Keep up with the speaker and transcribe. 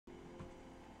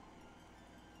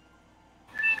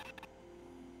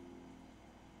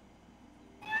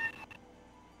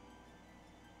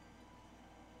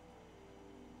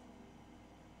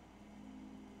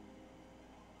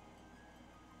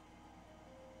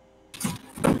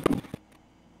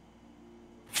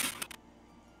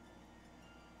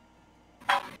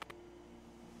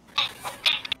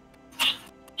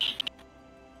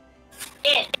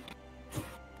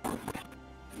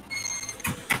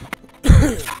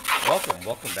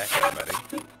Welcome back,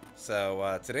 everybody.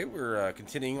 So today we're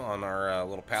continuing on our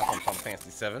little path on Final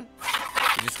Fantasy VII.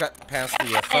 We just got past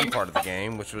the fun part of the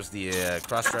game, which was the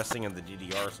cross-dressing and the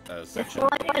DDR section.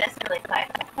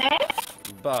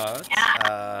 But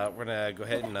we're gonna go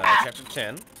ahead and chapter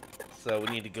 10. So we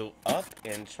need to go up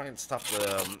and try and stop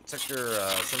the sector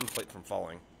 7 plate from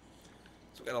falling.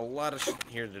 So we got a lot of shit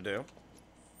here to do.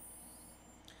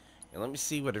 And let me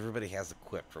see what everybody has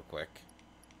equipped real quick.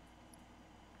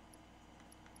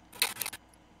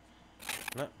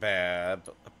 Not bad,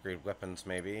 but upgrade weapons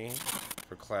maybe.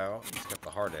 For Cloud, he's got the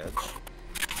hard edge.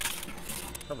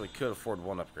 Probably could afford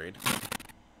one upgrade.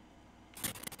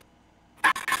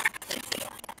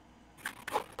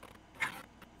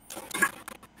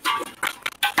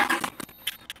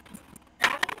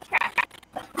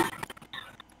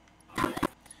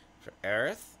 For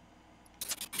Aerith,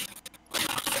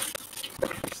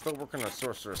 still working on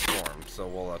Sorcerer's Storm, so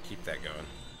we'll keep that going.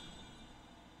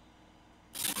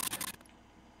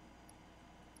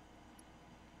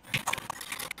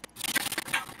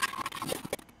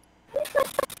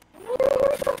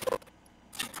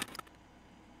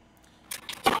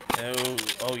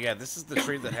 Oh yeah, this is the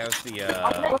tree that has the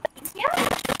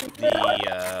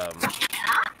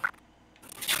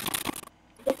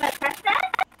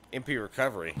MP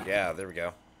recovery. Yeah, there we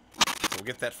go. So we'll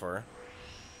get that for her.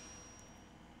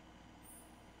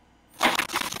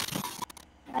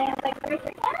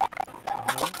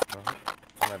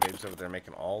 My babe's over there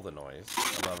making all the noise.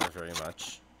 I love her very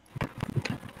much.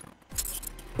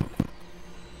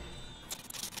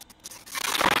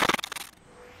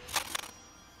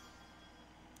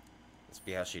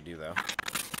 Be how she do though.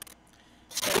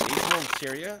 8 more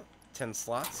materia, 10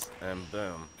 slots, and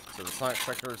boom. So the Sonic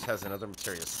Checkers has another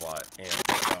materia slot, and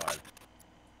god.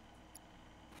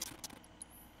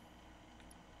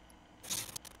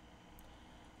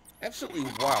 Absolutely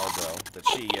wild though that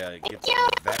she gets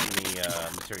that many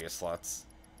materia slots.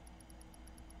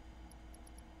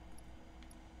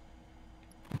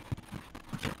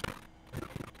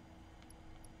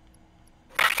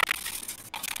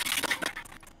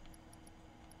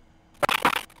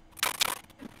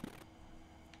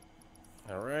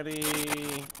 Alrighty,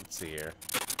 let's see here.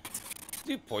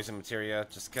 Do poison materia,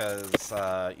 just because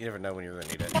you never know when you're going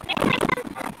to need it. Let's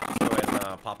go ahead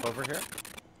and pop over here.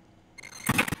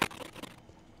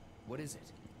 What is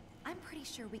it? I'm pretty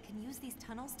sure we can use these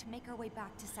tunnels to make our way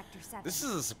back to Sector 7. This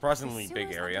is a surprisingly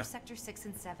big area. Under Sector 6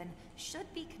 and 7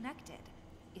 should be connected.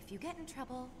 If you get in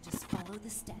trouble, just follow the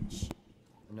stench.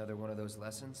 Another one of those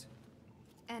lessons?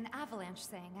 An avalanche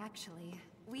thing, actually.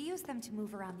 We use them to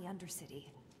move around the Undercity.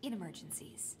 In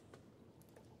emergencies.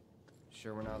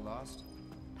 Sure we're not lost?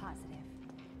 Positive.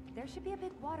 There should be a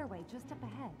big waterway just up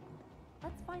ahead.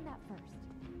 Let's find that first.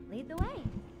 Lead the way.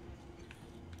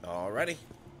 Alrighty.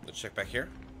 Let's check back here.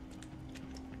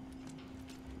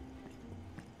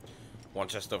 One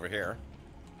chest over here.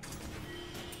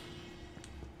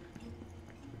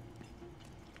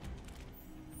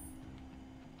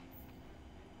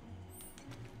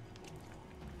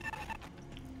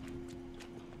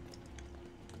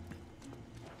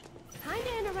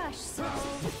 So... That's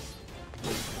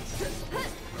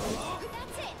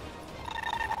it!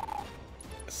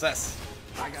 Assess.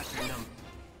 I got your number.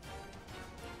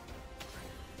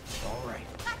 Alright.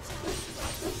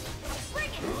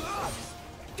 Bring it!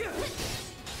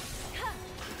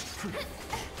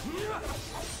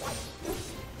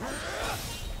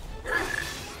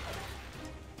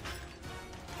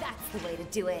 That's the way to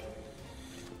do it.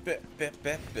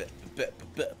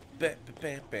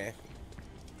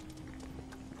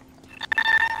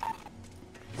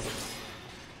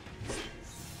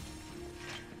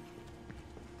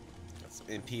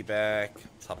 MP back,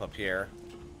 top up here.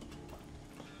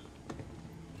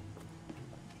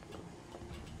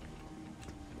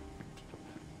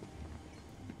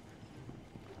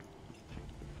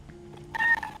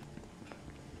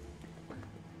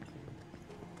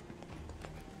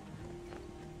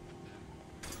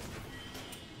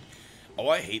 Oh,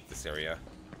 I hate this area.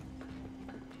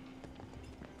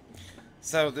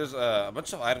 So there's a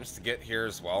bunch of items to get here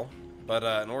as well. But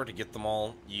in order to get them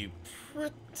all, you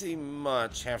pretty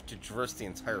much have to traverse the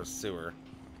entire sewer.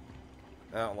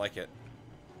 I don't like it.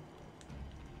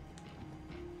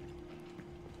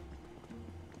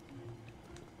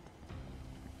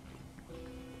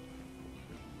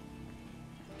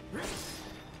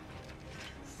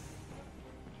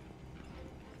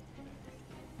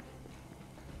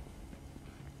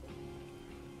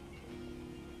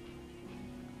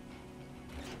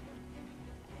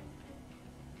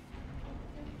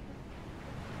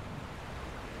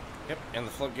 Yep, and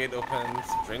the floodgate opens,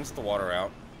 drains the water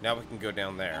out. Now we can go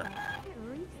down there. It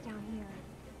reeks down here.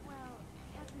 Well,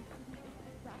 Pleasant City isn't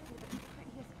exactly the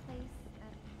prettiest place,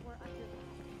 and we're underground.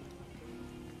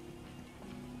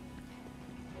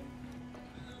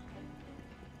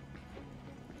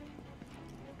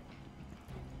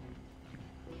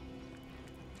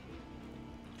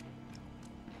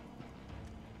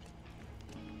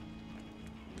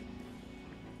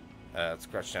 Let's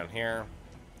crouch down here.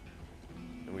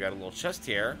 And we got a little chest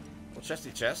here. Little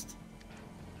chesty chest.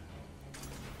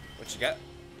 What you got?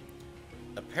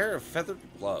 A pair of feathered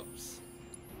gloves.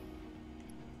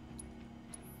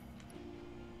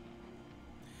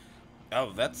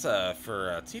 Oh, that's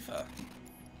for Tifa.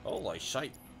 Holy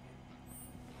shite.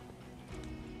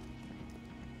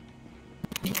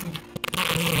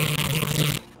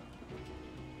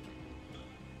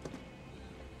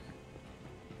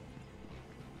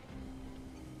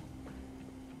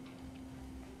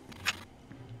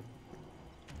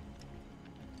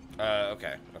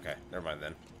 Okay, never mind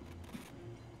then.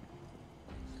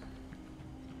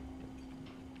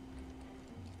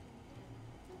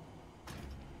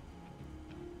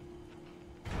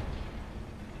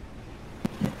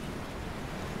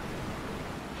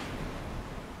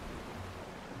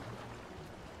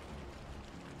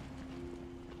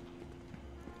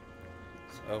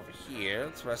 So over here,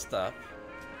 let's rest up.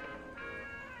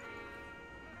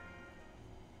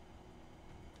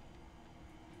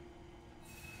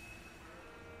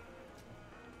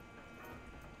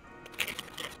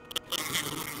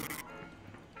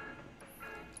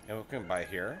 And we can buy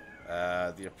here,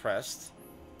 the oppressed,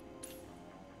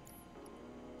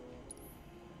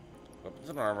 weapons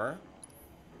and armor,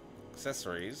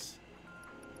 accessories.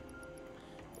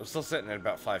 We're still sitting at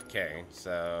about 5K,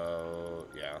 so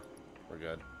yeah, we're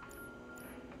good.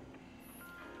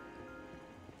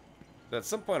 But at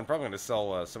some point, I'm probably going to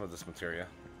sell some of this materia.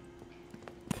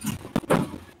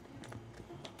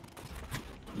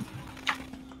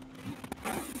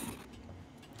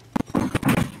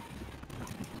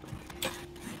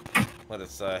 Let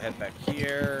us head back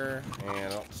here, and I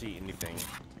don't see anything.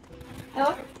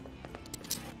 Oh.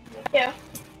 Yeah.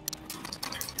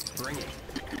 Bring it.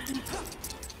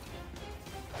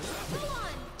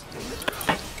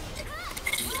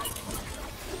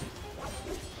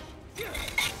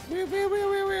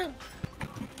 Wheel.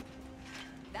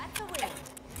 That's a win.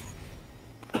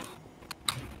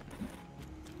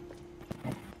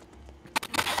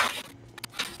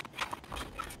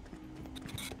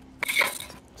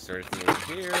 Is there anything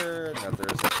over here? No, there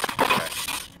isn't. Okay.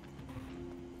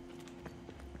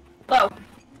 Whoa.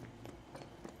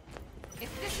 If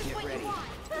this is Get what ready. you want.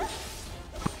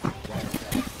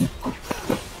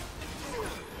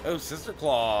 Oh, Sister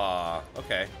Claw.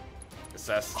 Okay.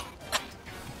 Assess.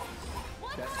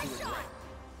 Best do it right.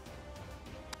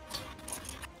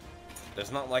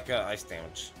 There's not like ice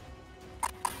damage.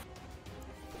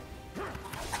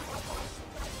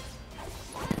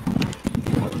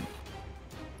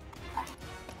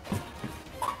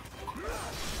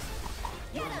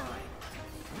 You're mine.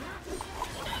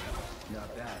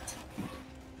 Not bad.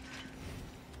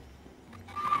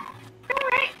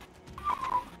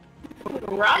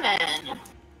 Running.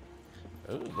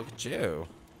 Oh, look at you.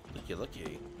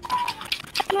 Looky.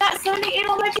 Yeah, 78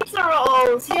 on my pizza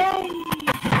rolls. Yay.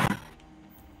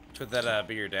 Could that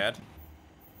be your dad?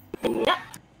 Yep.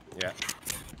 Yeah.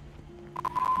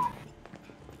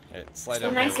 Hey, slide So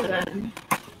over nice here. of them.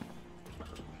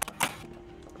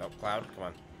 Oh, Cloud, come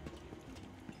on.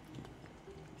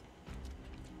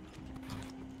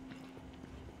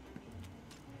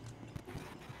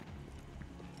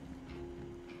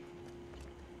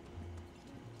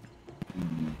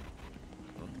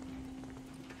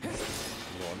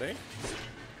 One day.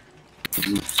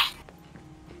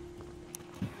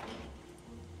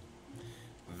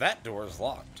 That door is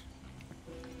locked.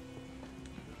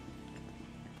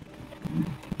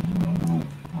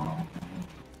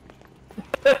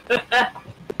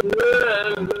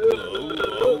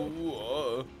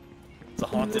 Whoa. It's a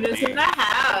haunted Who's in being. the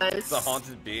house? It's a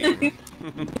haunted being.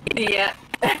 Yeah.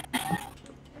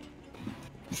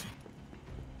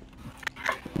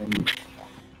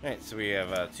 Alright, so we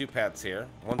have two paths here.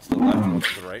 One's to the left, one's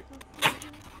to the right.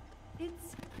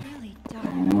 It's really dark.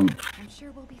 I'm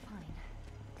sure we'll be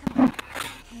fine. Come on.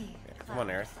 Hey, Yeah, come on,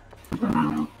 Aerith.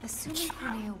 assuming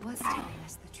Corneo was telling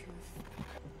us the truth,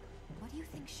 what do you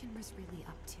think Shinra's really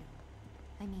up to?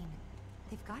 I mean,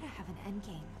 they've got to have an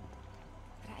endgame.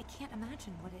 But I can't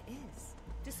imagine what it is.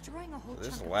 Destroying a whole There's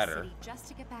chunk a of ladder. the city just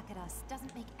to get back at us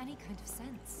doesn't make any kind of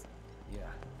sense. Yeah.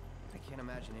 I can't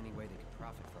imagine any way they could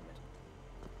profit from it.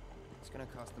 It's gonna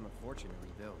cost them a fortune to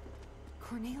rebuild.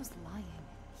 Corneo's lying.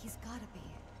 He's gotta be.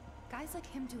 Guys like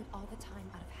him do it all the time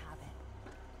out of habit.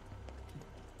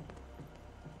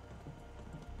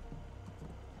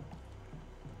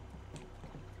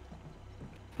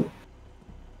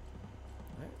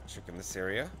 Alright, check in this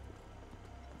area.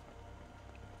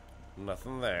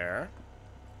 Nothing there.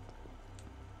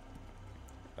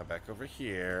 Now back over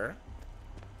here.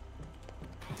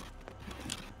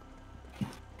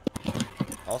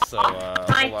 Also, a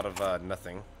whole lot of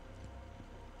nothing.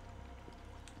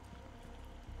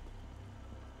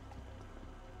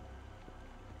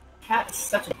 Cat's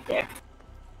such a dick.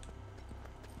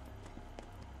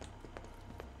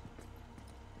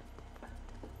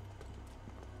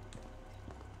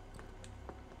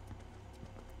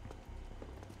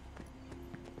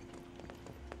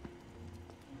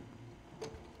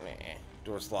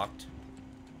 Door's locked.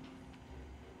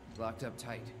 Locked up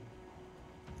tight.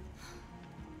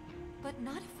 But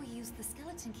not if we use the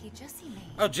skeleton key Jesse made.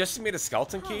 Oh, Jesse made a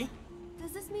skeleton key?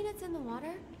 Does this mean it's in the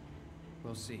water?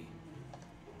 We'll see.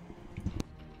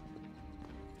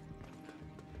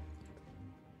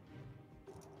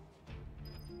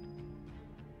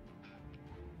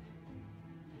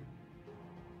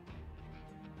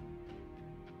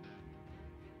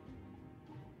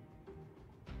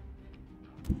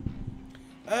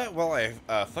 Well,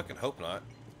 I fucking hope not.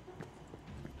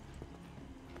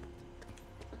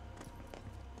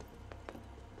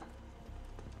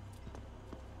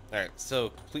 Alright, so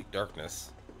complete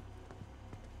darkness.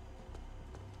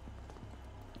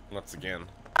 Once again.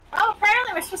 Oh,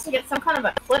 apparently we're supposed to get some kind of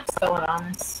eclipse going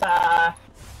on this,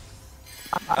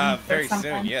 very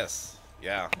soon, yes.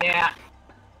 Yeah. Yeah.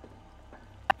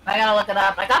 I gotta look it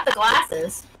up. I got the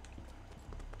glasses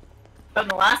from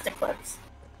the last eclipse.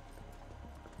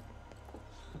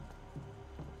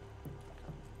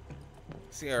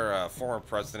 See, our former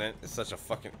president is such a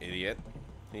fucking idiot.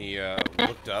 He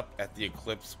looked up at the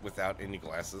eclipse without any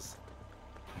glasses.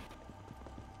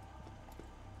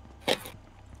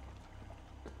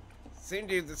 Same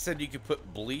dude that said you could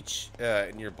put bleach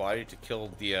in your body to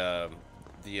kill the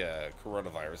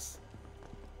coronavirus.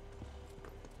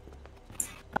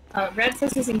 Red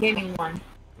says he's in gaming 1.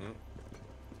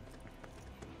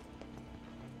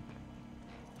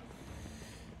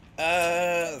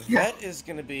 That is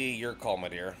gonna be your call, my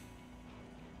dear.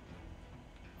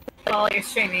 While you're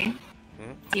streaming.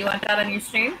 Do you want that on your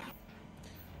stream?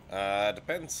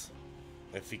 Depends.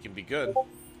 If he can be good.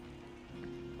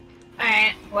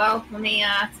 Alright, well, let me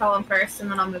tell him first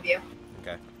and then I'll move you.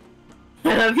 Okay.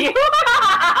 I love you.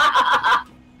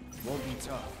 Won't be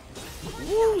tough.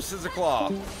 Woo, Scissor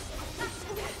Claw.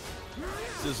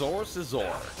 Scissor,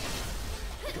 Scissor.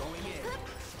 Going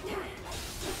in.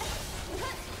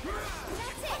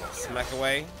 Smack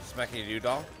away. Smack you,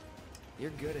 doll.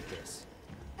 You're good at this.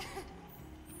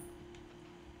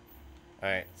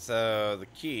 Alright, so the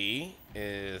key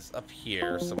is up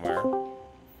here somewhere.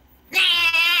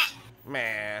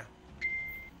 Meh.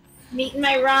 I'm eating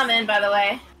my ramen, by the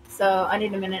way, so I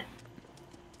need a minute.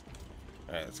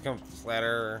 Alright, let's come up this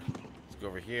ladder. Let's go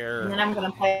over here. And then I'm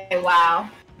gonna play WoW.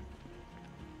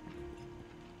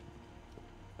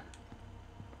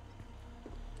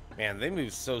 Man, they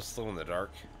move so slow in the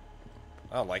dark.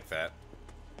 I don't like that.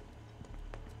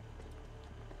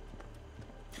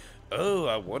 Oh,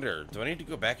 I wonder, do I need to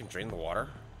go back and drain the water?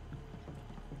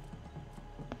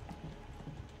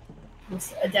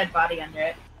 There's a dead body under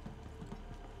it.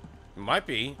 It might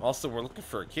be. Also, we're looking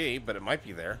for a key, but it might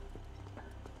be there.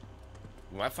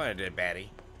 We might find a dead baddie.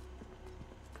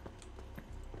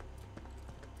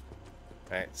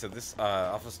 Alright, so this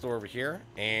office door over here,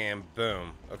 and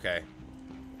boom. Okay.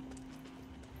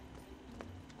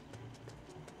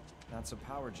 That's a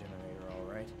power generator, all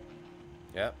right.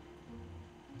 Yep.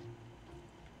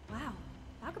 Wow,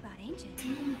 talk about ancient.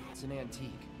 It's an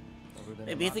antique. Older than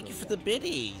Maybe a thank you mako for the yet.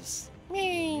 biddies.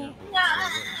 Yeah,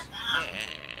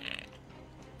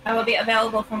 I will be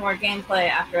available for more gameplay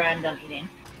after I'm done eating.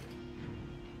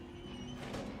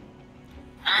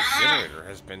 The generator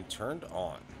has been turned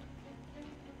on.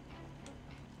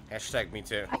 Hashtag me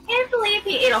too. I can't believe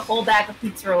he ate a whole bag of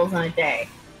pizza rolls in a day.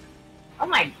 Oh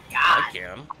my god. I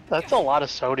can. That's a lot of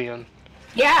sodium.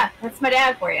 Yeah, that's my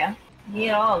dad for you. He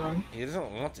ate all of them. He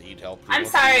doesn't want to eat healthy. I'm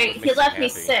wants to eat sorry, what he makes left him me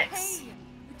happy. 6.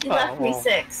 He left me well.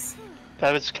 6.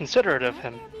 That was considerate of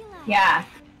him. Yeah.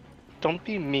 Don't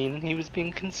be mean, he was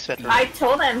being considerate. I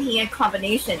told him he had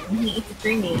combination and he ate the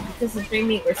green meat because the green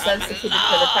meat were substituted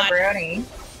for the pepperoni.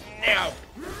 No!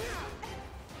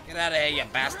 Get out of here, you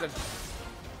bastard!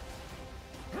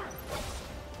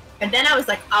 And then I was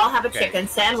like, I'll have a Okay. chicken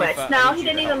sandwich. See if, No, I he need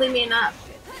didn't you to even leave me enough.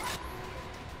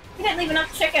 He didn't leave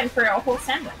enough chicken for a whole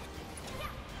sandwich.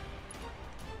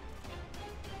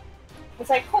 It's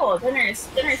like, cool, dinner's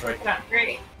working out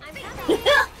great. I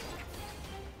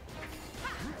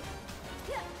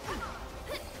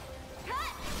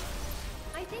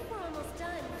think we're almost done.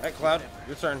 Alright, Cloud,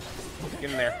 your turn. Get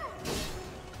in there.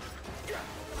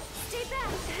 Stay back.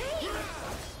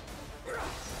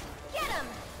 Get him.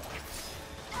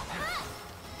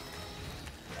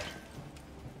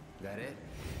 That it?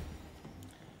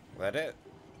 That it.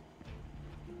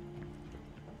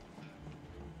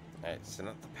 Alright, so now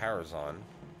that the power's on,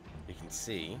 you can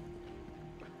see.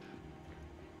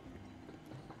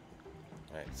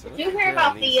 Alright, so Did you hear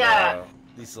about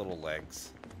these little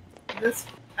legs? This,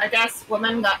 I guess,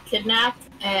 woman got kidnapped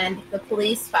and the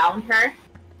police found her.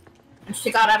 And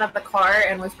she got out of the car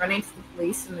and was running to the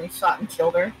police and they shot and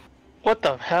killed her. What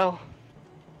the hell?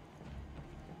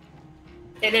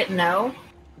 They didn't know.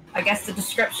 I guess the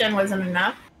description wasn't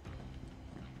enough.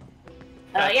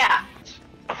 Yeah.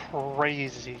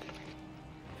 Crazy.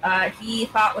 He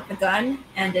fought with a gun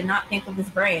and did not think with his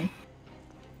brain.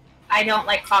 I don't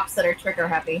like cops that are trigger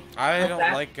happy. I don't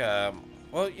that. like,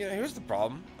 well, you know, here's the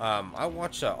problem. I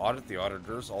watch Audit the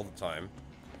Auditors all the time.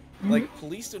 Like,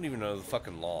 police don't even know the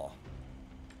fucking law.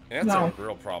 And that's a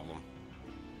real problem.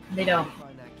 They don't.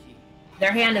 Find that key.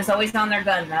 Their hand is always on their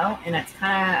gun, though, and it's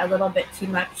kind of a little bit too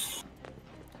much.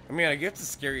 I mean, I get it's a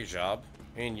scary job,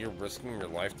 and you're risking your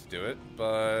life to do it,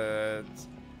 but...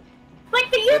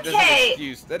 Like the UK!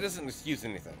 That doesn't excuse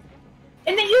anything.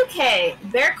 In the UK,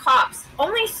 their cops,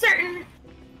 only certain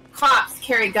cops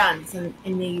carry guns in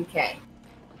the UK.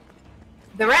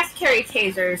 The rest carry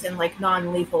tasers and, like,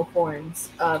 non-lethal forms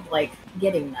of, like,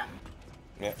 getting them.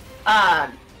 Yeah.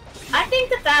 I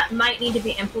think that might need to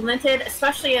be implemented,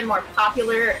 especially in more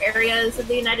popular areas of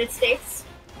the United States.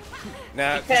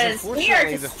 Now, because we are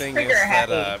unfortunately, just the thing trigger is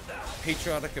happy. that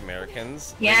patriotic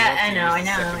Americans... they Yeah, want to I know, use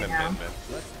the I know, Second I know. Amendment,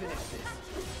 Let's finish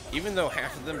this. even though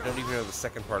half of them don't even know the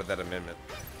second part of that amendment.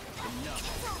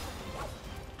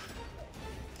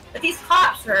 But these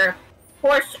cops are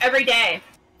forced every day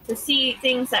to see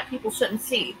things that people shouldn't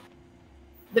see.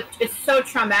 It's so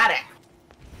traumatic.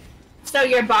 So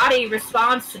your body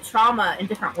responds to trauma in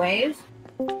different ways.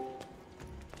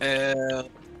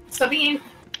 So being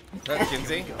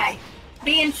Kinsey?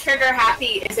 being trigger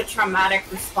happy is a traumatic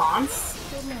response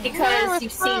because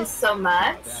you've seen so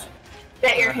much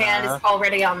that your hand is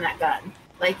already on that gun.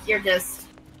 Like you're just.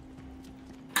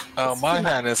 Oh, my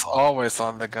hand is always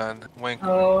on the gun. Wink.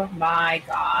 Oh my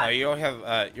god. You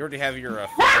already have your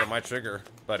finger on my trigger,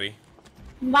 buddy.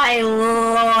 My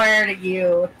lord,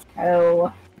 you.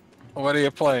 Oh. What are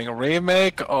you playing?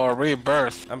 Remake or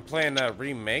Rebirth? I'm playing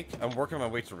Remake. I'm working my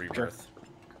way to Rebirth.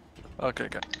 Okay,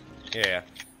 good. Yeah.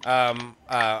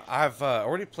 I've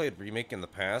already played Remake in the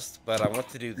past, but I want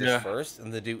to do this first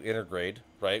and then do Intergrade,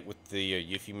 right, with the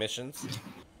Yuffie missions.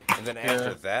 And then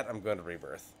after that, I'm going to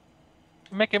Rebirth.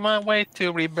 Making my way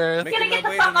to Rebirth. Gonna get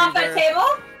the fuck off that table?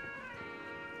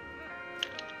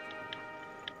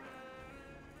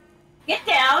 Get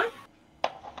down.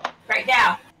 Right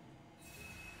now.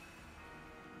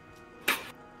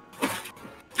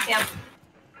 Yeah.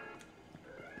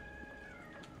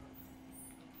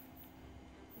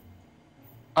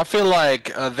 I feel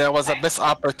like there was a missed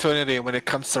opportunity when it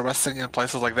comes to wrestling in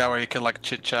places like that where you can like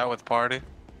chit chat with party.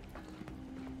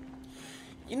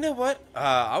 You know what?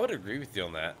 I would agree with you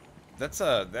on that.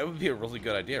 That would be a really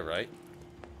good idea, right?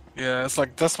 Yeah, it's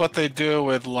like that's what they do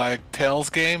with like Tales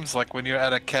games. Like when you're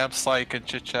at a campsite, you can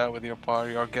chit chat with your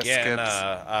party or get skits.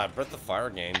 Yeah, and Breath of Fire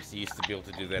games, you used to be able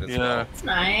to do that as well. That's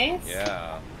nice.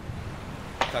 Yeah.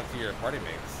 Talk to your party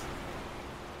mates.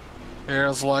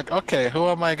 Here's like, okay, who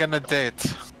am I gonna date?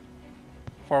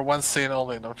 For one scene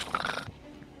only. No.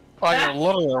 Oh, you're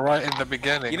literally right in the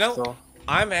beginning. You know, so.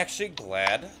 I'm actually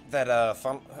glad that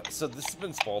so this has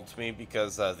been spoiled to me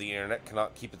because the internet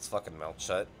cannot keep its fucking mouth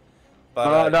shut. But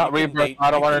No, not you can Rebirth. date-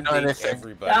 I don't you want can to know date anything.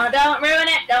 everybody. Don't ruin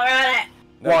it. Don't ruin it.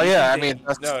 No, Well, you yeah, can I mean, date-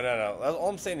 that's- no. All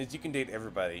I'm saying is you can date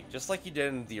everybody, just like you did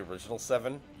in the original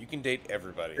 7. You can date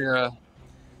everybody. Yeah.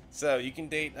 So you can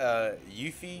date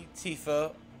Yuffie,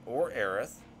 Tifa, or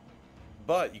Aerith,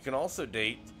 but you can also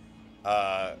date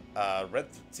Red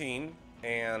 13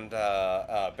 and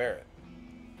Barrett.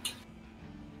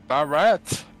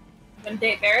 Alright. Gonna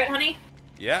date Barrett, honey?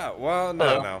 Yeah. Well,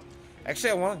 no.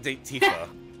 Actually, I want to date Tifa.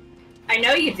 I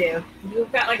know you do.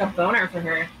 You've got like a boner for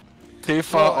her.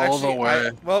 Tifa Well, all the actually,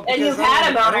 way. And you've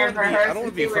had a boner for her I don't want since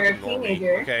to be you a were a fucking normie.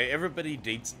 teenager. Okay, everybody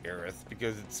dates Aerith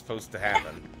because it's supposed to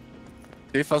happen.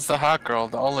 Tifa's the hot girl,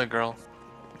 the only girl.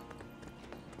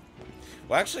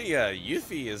 Well, actually,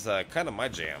 Yuffie is kind of my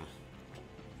jam.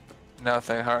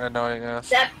 Nothing, her annoying ass.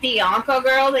 That Bianca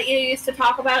girl that you used to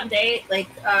talk about and date, like,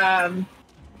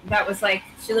 that was like,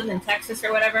 she lived in Texas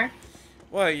or whatever.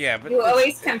 Well, yeah, but You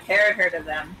always compared her to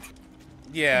them.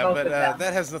 Yeah, Both but of them.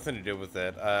 that has nothing to do with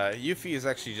it. Yuffie is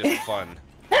actually just fun.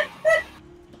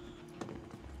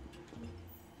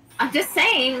 I'm just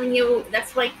saying,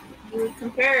 that's like, you would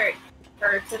compare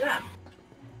her to them.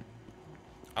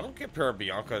 I don't compare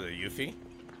Bianca to Yuffie.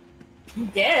 You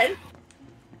did.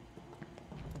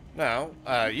 No,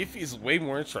 Yuffie is way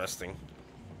more interesting.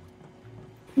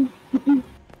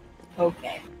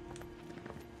 Okay.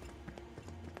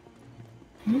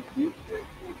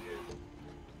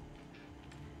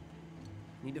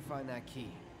 Need to find that key.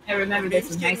 I remember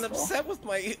this in high getting school. upset with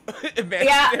my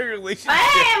imaginary relationship.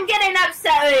 I am getting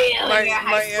upset with you. My, in your my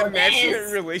high school imaginary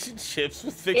days. relationships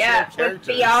with fictional Yeah, characters.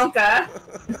 with Bianca.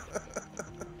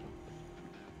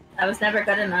 That was never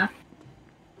good enough.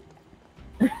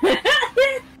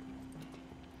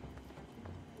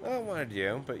 I wanted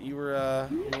you, but you were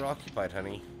occupied,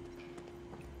 honey.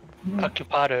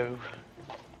 Occupado.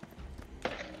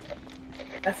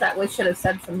 That's that we should have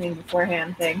said something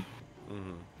beforehand thing.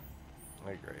 Mm-hmm.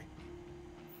 I agree.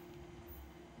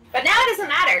 But now it doesn't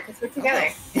matter because we're together.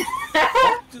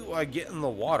 How do I get in the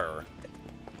water?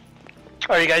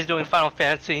 Are you guys doing Final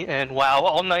Fantasy and WoW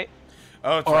all night?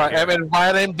 Oh, it's Alright, right I'm here.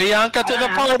 inviting Bianca to the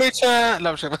party chat!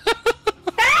 No, shit.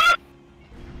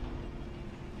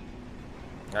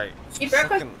 Alright, She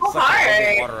broke us sucking so all the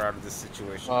hard. water out of this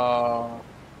situation. I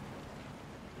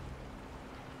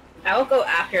will go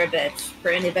after a bitch for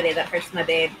anybody that hurts my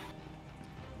babe.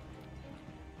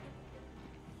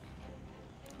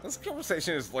 This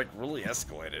conversation is like really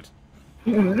escalated.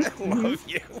 Mm-hmm. I love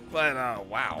you, but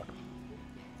wow.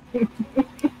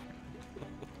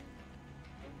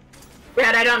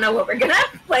 Brad, I don't know what we're gonna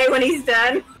play when he's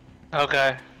done.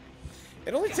 Okay.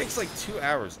 It only takes like 2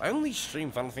 hours. I only stream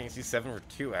Final Fantasy VII for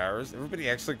 2 hours. Everybody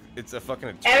acts like it's a fucking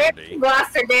eternity. Everyone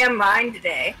lost their damn mind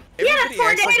today. Everybody Yeah, acts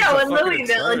like it's tornado a in fucking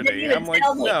Louisville and didn't eternity. even I'm like,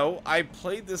 tell me. no, I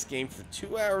played this game for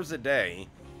 2 hours a day,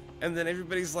 and then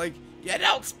everybody's like, you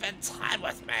don't spend time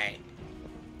with me.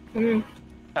 Mm.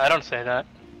 I don't say that.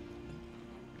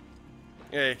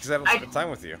 Yeah, because I don't spend time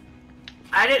with you.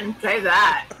 I didn't say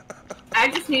that.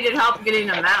 I just needed help getting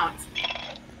a mount.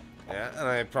 Yeah, and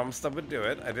I promised I would do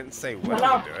it. I didn't say when Hello.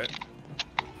 I would do it.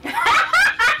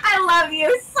 I love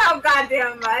you so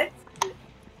goddamn much.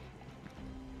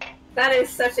 That is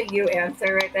such a you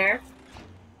answer right there.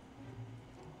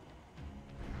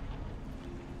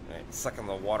 Alright, sucking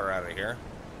the water out of here.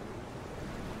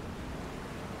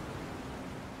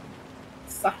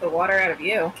 Suck the water out of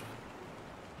you.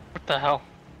 What the hell?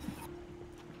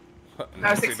 I was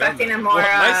Nicely expecting done a then. more,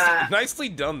 Well, nicely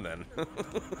done then.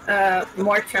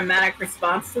 more traumatic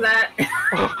response to that.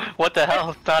 What the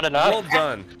hell? Not enough? Well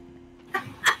done.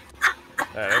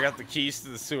 Alright, I got the keys to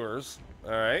the sewers.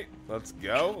 Alright, let's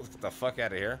go. Let's get the fuck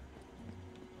out of here.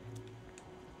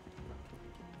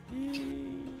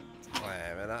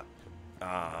 Climbing up.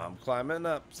 I'm climbing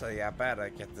up, so yeah, I better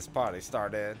get this party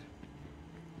started.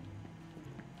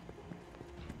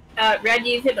 Red,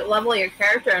 you could level your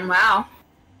character in WoW.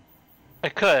 I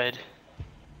could.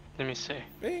 Let me see.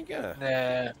 There you go.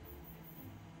 Yeah.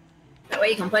 That way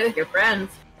you can play with your friends.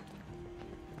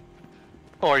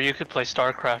 Or you could play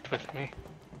StarCraft with me.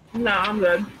 No, I'm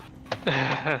good.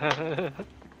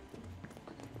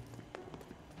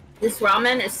 This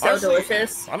ramen is so Honestly-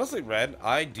 delicious. Honestly, Red,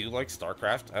 I do like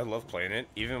StarCraft. I love playing it,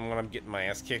 even when I'm getting my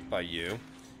ass kicked by you.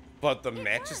 But the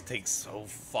matches take so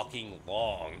fucking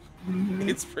long. Mm-hmm.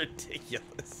 It's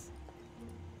ridiculous.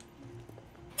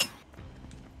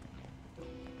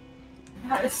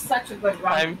 That is such a good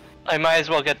ramen. I might as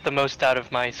well get the most out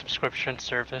of my subscription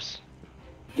service.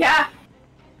 Yeah.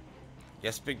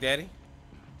 Yes, Big Daddy?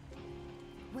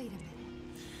 Wait a minute.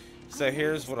 So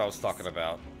here's what I was talking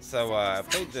about. So I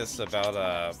played this about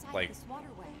like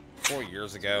 4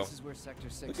 years ago. This is where Sector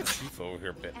 6 Look at Tifa over here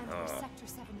a bit. And where Sector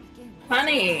 7 begins.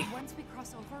 Honey. Once we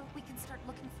cross over, we can start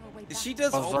looking for a way back. She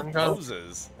does all the Bazunga.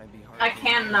 poses. I'd be hard I to-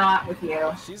 cannot with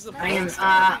you. She's a I am, pose. Way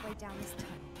down this tunnel.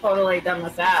 Totally done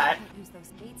with that. We can't use those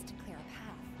gates to clear a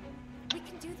path. We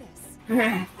can do this.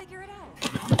 We'll figure it out.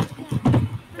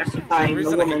 The Find the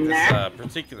reason I woman hate there. this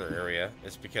particular area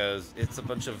is because it's a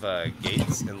bunch of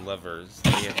gates and levers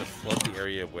that you have to flood the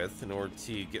area with in order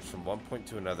to get from one point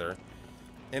to another.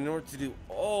 In order to do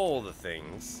all the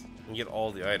things and get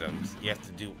all the items, you have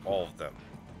to do all of them,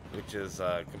 which is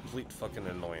complete fucking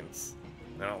annoyance.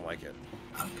 I don't like it.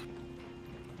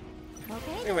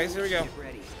 Okay. Anyways, here we go. Get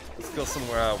ready. Let's kill some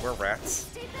rats.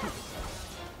 Stay back.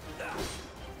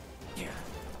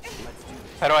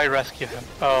 How do I rescue him?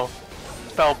 Oh.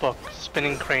 Spellbook.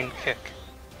 Spinning crane kick.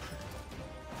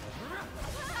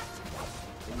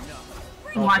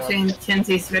 watching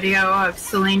Chinzy's video of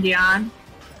Celine Dion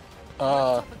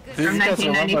from from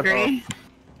 1993.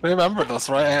 Remember this,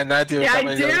 right? And Nadia Yeah,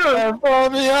 I do.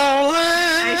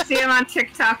 I see him on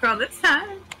TikTok all the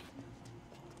time.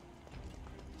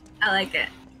 I like it.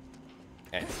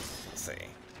 Let's see.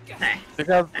 Okay.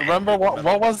 Because remember what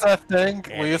was that thing?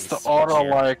 We used to order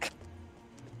like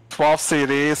 12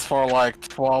 CDs for like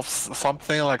 12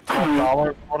 something, like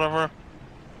 $12, whatever.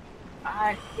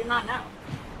 I do not know.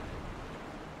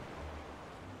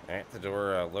 Alright, the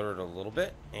door lowered a little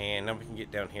bit, and now we can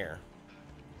get down here.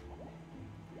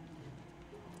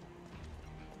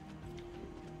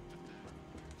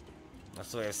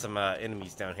 So we have some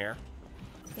enemies down here.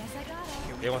 Guess I got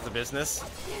it. They want the business.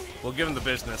 We'll give them the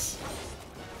business.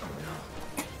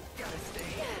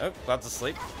 Oh, Cloud's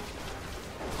asleep.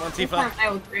 Come on, The Tifa. time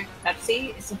I would drink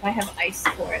Pepsi is if I have ice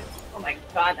for it. Oh my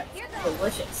god, that's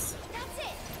delicious.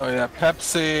 Oh yeah,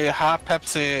 Pepsi, hot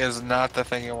Pepsi is not the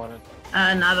thing you wanted.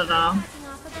 Not at all.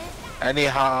 Any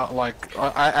hot, like,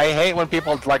 I hate when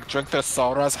people like drink their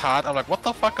sodas hot. I'm like, what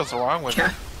the fuck is wrong with you?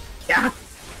 Yeah.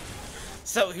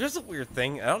 So here's a weird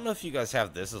thing. I don't know if you guys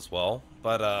have this as well,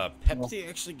 but Pepsi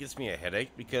actually gives me a headache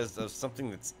because of something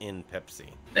that's in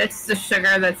Pepsi. It's the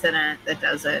sugar that's in it that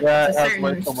does it. Yeah, It's it a has certain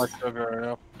way too much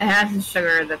sugar, It has the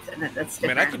sugar that's in it that's I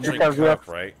mean, different. I can drink Because Coke,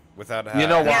 right? Without having You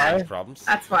know why? any problems.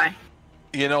 That's why.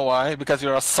 You know why? Because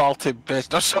you're a salty bitch.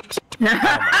 Oh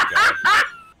my god.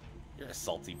 You're a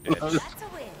salty bitch. That's a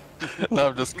win. No,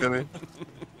 I'm just kidding.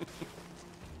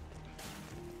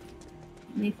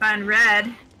 Let me find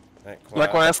red. Right,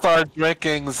 Like when I started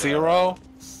drinking zero,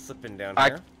 slipping down I-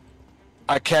 here.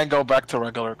 I can't go back to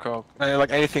regular Coke.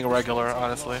 Like anything regular,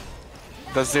 honestly.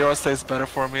 The zero tastes better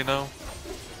for me now.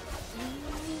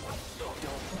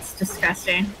 It's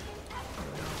disgusting.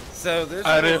 So there's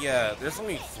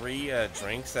only 3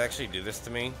 drinks that actually do this to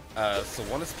me. So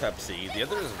one is Pepsi, the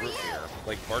other is root beer,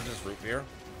 like Barge's root beer.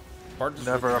 Barge's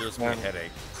Never root a beer gives me a fan.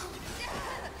 headache.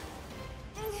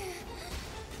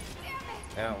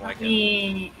 I don't like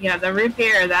it. Yeah, the root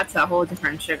beer, that's a whole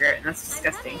different sugar, and that's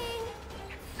disgusting.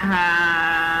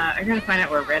 I gotta find out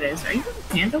where red is. Are you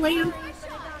in Pandaland?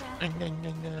 That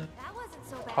wasn't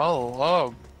so bad.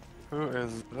 Hello. Who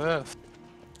is this?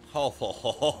 Ho ho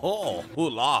ho ho ho!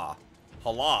 Hula!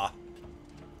 Hala!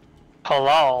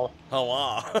 Halal.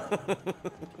 Hala!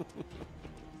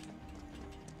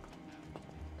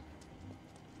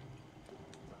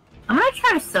 I'm gonna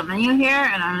try to summon you here,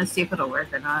 and I'm gonna see if it'll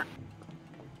work or not.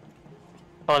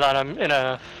 Hold on, I'm in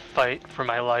a fight for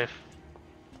my life.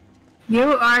 You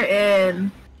are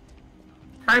in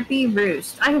Harpy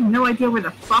Roost. I have no idea where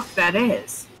the fuck that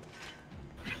is.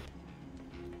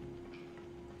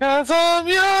 Cause I'm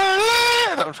your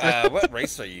land. What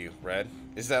race are you, Red?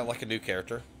 Is that like a new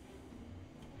character?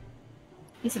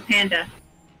 He's a panda.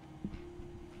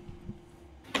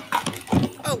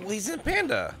 Oh, well, he's in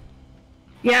Panda.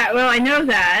 Yeah, well, I know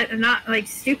that. I'm not, like,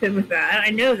 stupid with that. I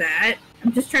know that.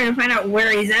 I'm just trying to find out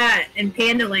where he's at in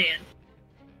Pandaland.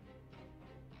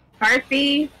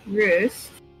 Harpy,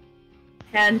 Roost,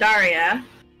 Pandaria.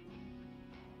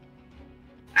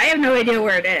 I have no idea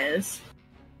where it is.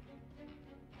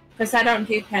 Because I don't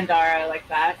do Pandara like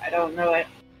that. I don't know it.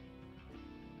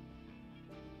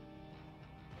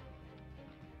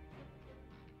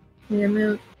 Yeah,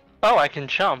 move. Oh, I can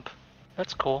jump.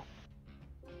 That's cool.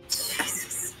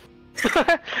 Jesus.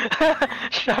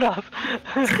 Shut up.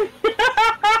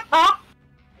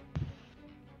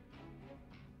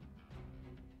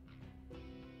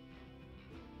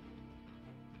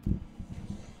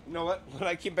 You know what? When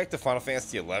I came back to Final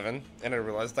Fantasy XI and I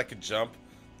realized I could jump,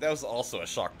 that was also a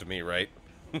shock to me, right?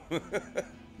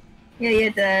 Yeah, you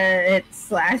had to hit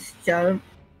slash jump,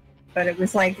 but it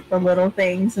was like the little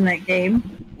things in that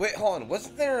game. Wait, hold on.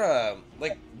 Wasn't there,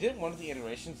 like, didn't one of the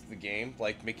iterations of the game,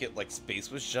 like, make it like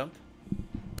space was jump?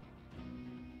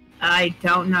 I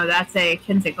don't know. That's a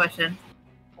Kinsey question.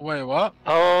 Wait, what?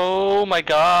 Oh my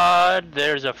god,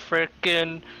 there's a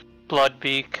frickin'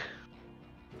 Bloodbeak.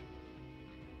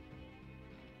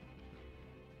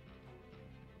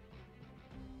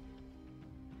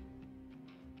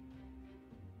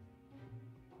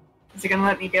 Is it gonna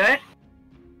let me do it?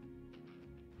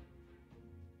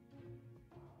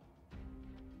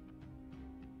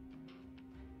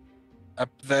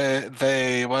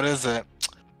 What is it?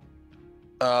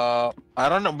 I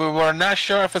don't know. We're not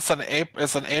sure if it's an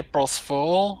April's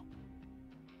Fool,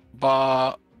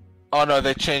 but oh no,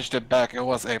 they changed it back. It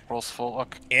was April's Fool.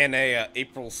 Okay. And a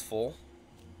April's Fool.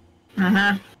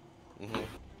 Uh-huh.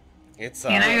 It's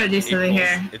And I gotta do something April's-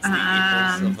 here. It's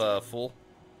the April's of Fool.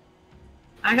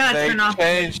 I gotta They turn off.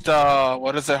 changed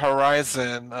what is it,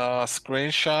 Horizon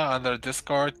screenshot on their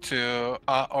Discord to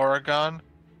Oregon,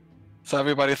 so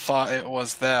everybody thought it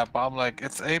was that. But I'm like,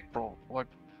 it's April. Like,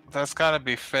 that's gotta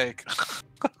be fake.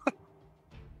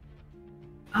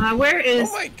 Where is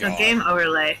Oh my the God. game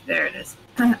overlay? There it is.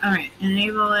 Alright,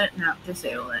 enable it. No,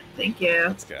 disable it. Thank you.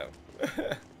 Let's go.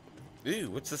 Ooh,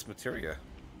 what's this materia?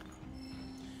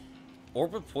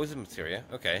 Orb of poison materia.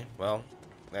 Okay, well,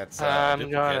 that's I'm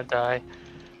gonna die.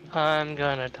 I'm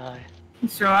gonna die.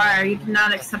 Mr. R, you did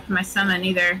not accept my summon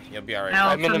either. You'll be alright.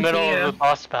 I'll I'm in the come middle to you. of a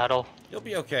boss battle. You'll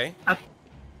be okay.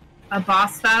 A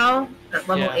boss battle at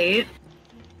level Yeah. 8.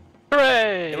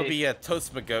 Hooray! It'll be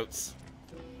Toast My Goats.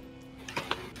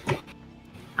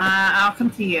 I'll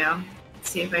come to you.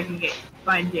 See if I can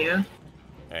find you.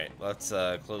 Alright, let's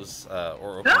close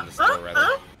or open this door rather.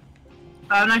 Oh,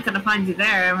 I'm not gonna find you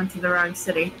there. I went to the wrong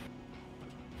city.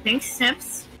 Thanks,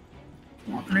 Snips.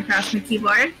 Walking across my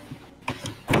keyboard.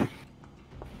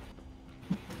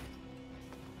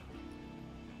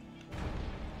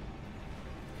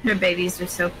 Her babies are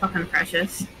so fucking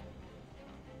precious.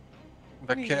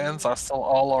 The kittens are still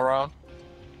all around.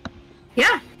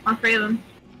 Yeah, all 3 of them.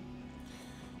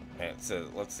 Alright, so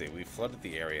let's see. We flooded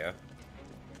the area.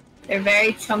 They're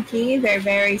very chunky, they're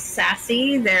very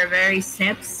sassy, they're very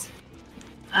snips.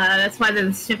 That's why they're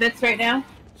the snippets right now.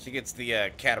 She gets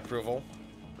the cat approval.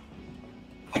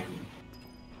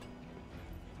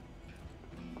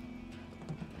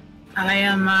 I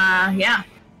am,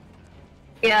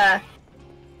 yeah,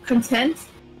 content.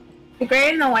 The gray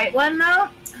and the white one, though,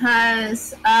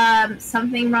 has,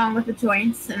 something wrong with the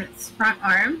joints in its front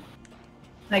arm.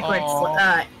 Like, where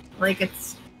it's, like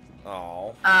it's,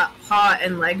 Oh. paw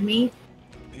and leg meat.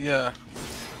 Yeah.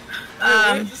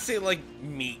 Why did you say, like,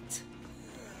 meat?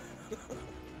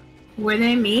 Were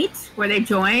they meat? Were they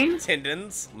joined?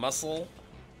 Tendons? Muscle?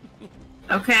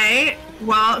 Okay,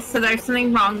 well, so there's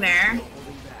something wrong there.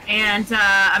 And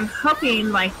I'm hoping,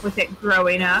 like, with it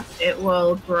growing up, it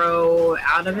will grow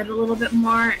out of it a little bit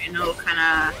more, and it'll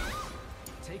kind of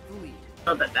Take the lead.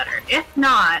 a little bit better. If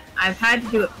not, I've had to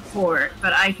do it before,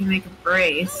 but I can make a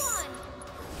brace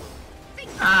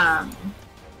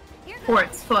for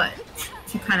its foot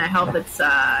to kind of help its,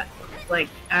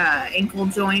 ankle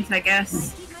joint, I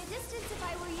guess, Keep my distance if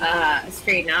I were you.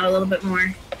 straighten out a little bit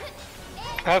more.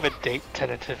 I have a date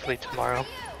tentatively tomorrow.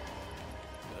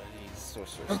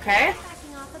 Okay.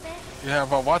 Backing off a bit. You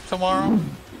have a what tomorrow?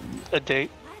 A date.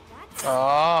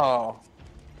 Oh.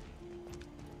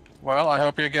 Well, I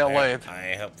hope you get laid.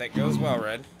 I hope that goes well,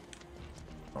 Red.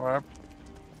 Alright.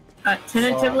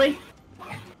 Tentatively?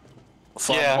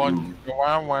 So Yeah.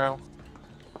 Well.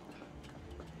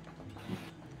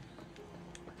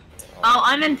 Oh,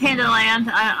 I'm in Panda Land.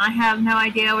 I have no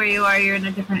idea where you are. You're in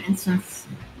a different instance.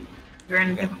 You're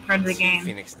in a different part of the game.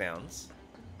 Phoenix Downs.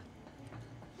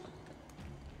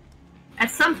 At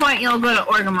some point, you'll go to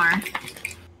Orgrimmar.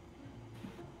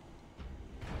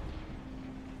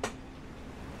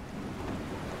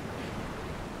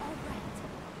 Alright.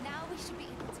 Now we should be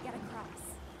able to get across.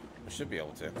 We should be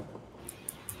able to.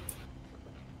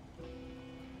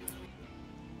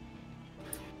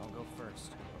 I'll go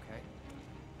first,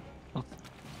 okay?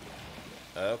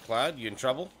 Oh, Cloud, you in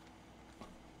trouble?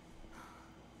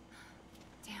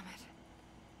 Damn it.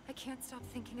 I can't stop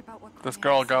thinking about what This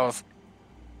Cornelia girl said. goes,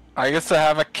 I used to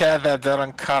have a cat that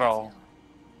didn't cuddle,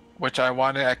 which I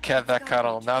wanted a cat that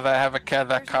cuddled. Now that I have a cat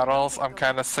that cuddles, I'm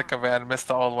kind of sick of it and miss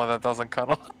the old one that doesn't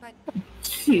cuddle. But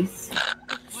Jeez.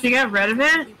 She got rid of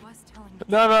it? he was telling me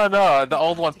No, the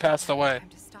old one passed away. time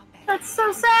to stop it. That's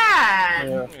so sad.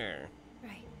 Yeah. Yeah.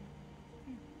 Right.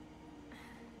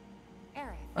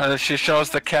 Aerith. And then she shows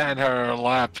the cat in her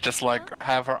lap, just like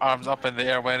have her arms up in the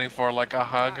air waiting for like a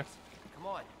hug. Come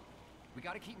on. We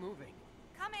gotta keep moving.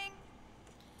 Coming.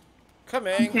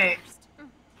 Coming. Okay.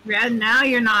 Red, now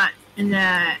you're not in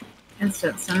the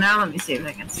instance, so now let me see if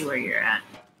I can see where you're at.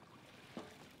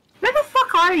 Where the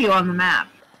fuck are you on the map?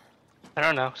 I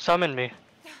don't know. Summon me.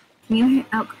 Can you...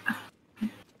 Oh,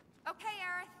 Okay,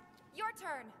 Aerith. Your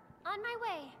turn. On my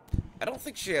way. I don't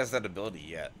think she has that ability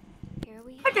yet. Here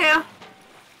we I are.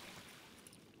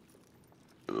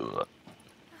 do.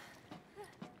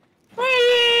 Whee!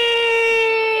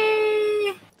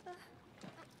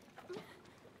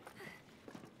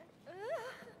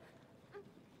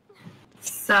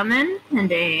 Summon and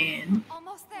then...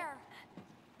 Almost there.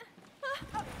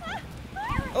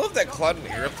 I love that Cloud and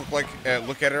Aerith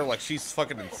look at her like she's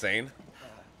fucking insane.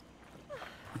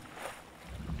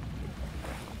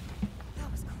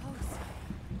 That was close.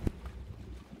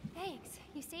 Thanks.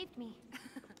 You saved me.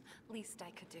 Least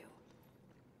I could do.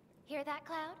 Hear that,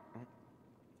 Cloud?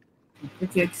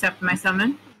 Did you accept my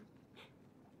summon?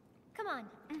 Come on.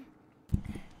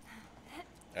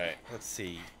 Alright, let's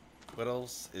see. What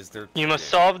else is there? You must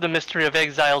solve the mystery of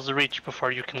Exile's Reach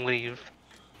before you can leave.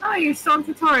 Oh, you're still in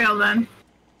tutorial then.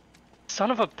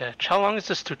 Son of a bitch, how long is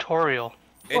this tutorial?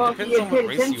 It Well, depends you on what paid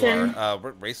race you attention. are.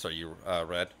 What race are you,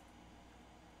 Red?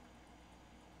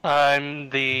 I'm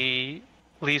the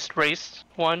least raced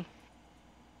one.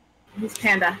 He's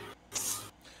Panda.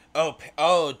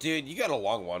 Oh, dude, you got a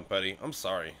long one, buddy. I'm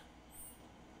sorry.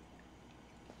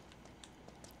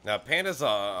 Now, Panda's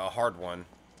a hard one.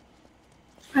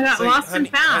 I got lost honey,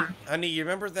 and found. Honey, you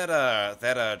remember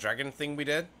that dragon thing we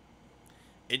did?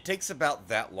 It takes about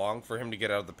that long for him to get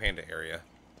out of the Panda area.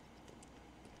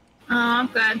 Oh, I'm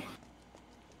good.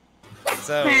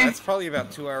 So that's probably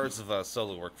about 2 hours of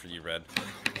solo work for you, Red.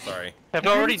 Sorry. I've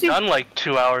already done like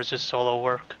 2 hours of solo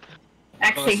work.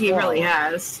 Actually, he really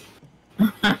has.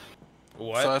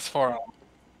 What? So that's 4 hours.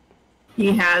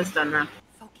 He has done that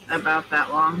about that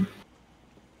long.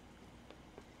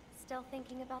 Still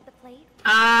thinking about the plate?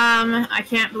 I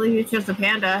can't believe you chose a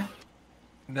panda.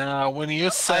 Now, when you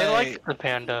say I like the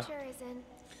panda. Sure isn't.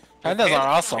 pandas are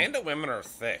awesome. Panda women are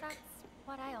thick. That's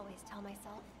what I always tell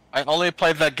myself. I only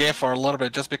played that game for a little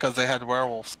bit just because they had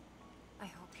werewolves, I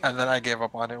hope you're and then I gave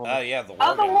up on it. Oh yeah, the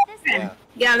Oh, the Worgen. Worgen.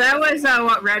 Yeah, that was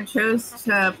what Red chose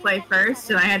to play first,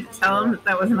 and I had to tell him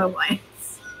that wasn't a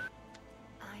alliance.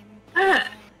 I'm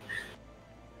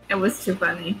It was too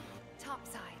funny.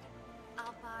 topside.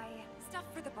 I'll buy stuff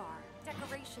for the bar,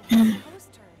 decorations,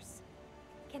 posters.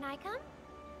 Can I come?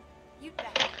 You'd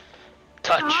bet.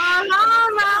 Touch.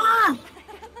 Oh,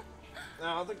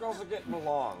 No, the girls are getting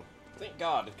along. Thank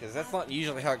God, because that's not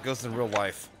usually how it goes in real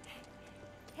life.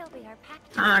 He'll be our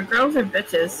packed. Mama. Girls are What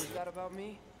bitches. was that about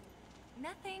me?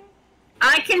 Nothing.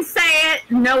 I can say it,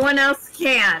 no one else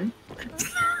can.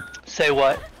 Say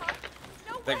what?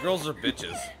 That girls are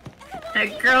bitches.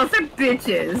 Girls are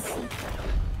bitches.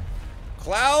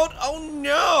 Cloud? Oh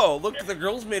no! Look, the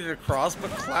girls made it across, but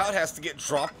Cloud has to get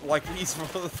dropped like he's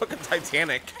from the fucking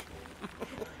Titanic.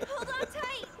 Hold on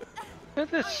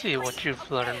tight. Let's see what you've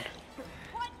learned.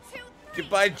 1, 2, 3.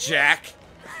 Goodbye, Jack.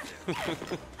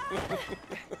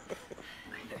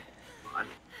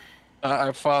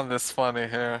 I found this funny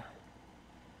here.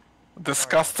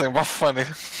 Disgusting, but funny.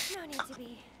 No need to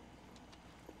be.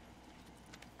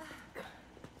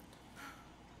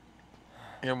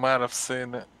 You might have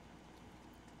seen it.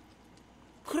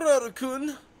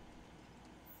 Kurara-kun.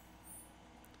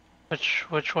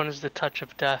 Which one is the touch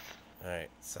of death? Alright,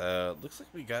 so looks like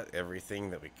we got everything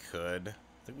that we could.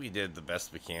 I think we did the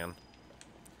best we can.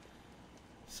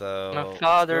 So My let's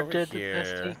father go over did the best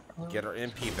here, he could. get our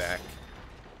MP back.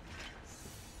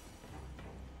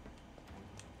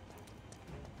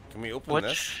 Can we open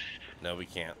this? No, we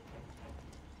can't.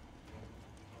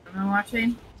 Am I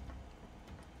watching?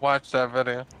 Watch that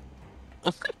video.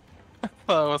 That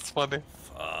was funny.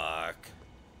 Fuck.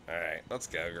 Alright, let's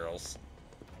go, girls.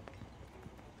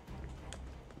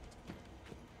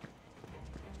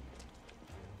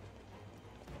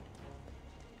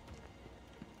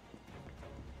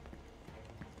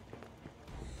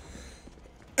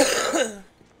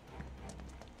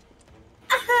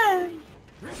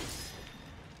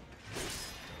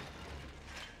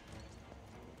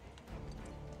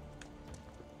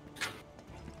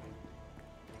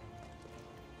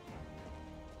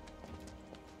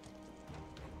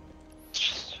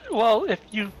 Well, if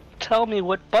you tell me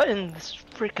what button this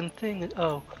freaking thing is.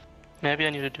 Oh, maybe I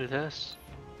need to do this.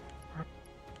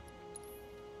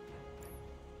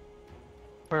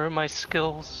 Where are my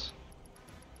skills?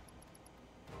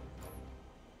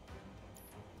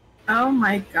 Oh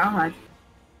my god.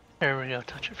 There we go,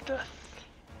 touch of death.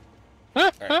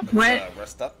 Alright, What? let's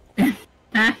rest up.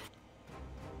 Huh?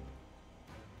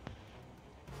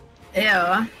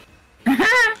 Ew.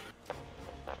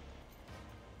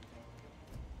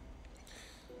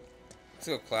 Let's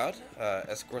go, Cloud.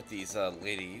 Escort these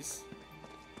ladies.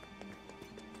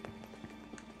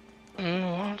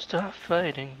 Won't stop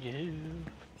fighting you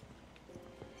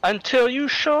until you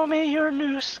show me your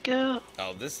new skill.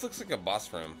 Oh, this looks like a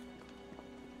boss room.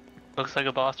 Looks like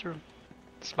a boss room.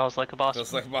 Smells like a boss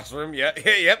Looks room. like a boss room. Yeah.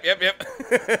 Yep.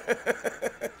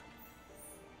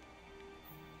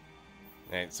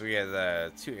 Alright, so we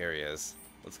have 2 areas.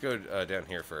 Let's go down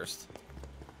here first.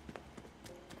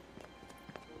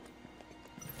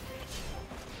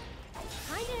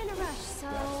 Kinda in a rush, so.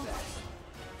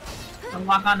 I'll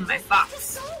walk onto my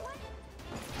fox.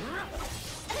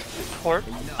 Port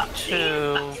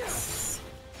 2.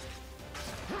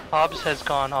 Hobbs has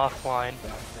gone offline.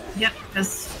 Yep,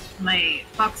 because my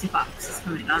Foxy Fox is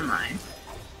coming online.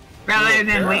 rather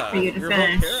than wait for you to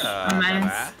finish.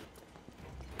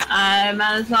 I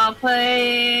might as well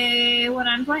play what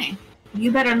I'm playing.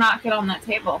 You better not get on that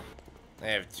table.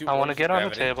 I want to get on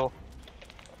the table.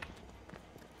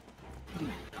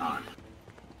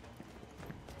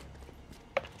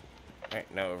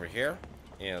 Alright, now over here.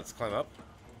 Yeah, let's climb up.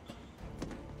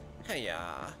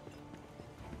 Hiya.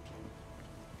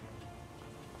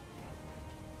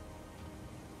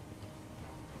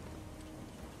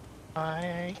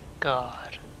 My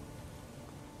god.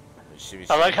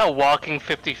 I like how walking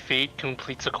 50 feet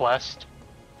completes a quest.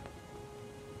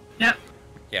 Yep.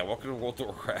 Yeah, welcome to World of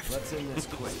Warcraft. Let's end this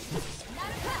quick.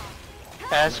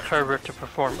 Ask Herbert to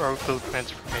perform Urgu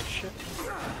transformation.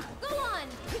 Go on.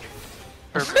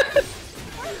 Herbert.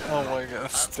 Oh my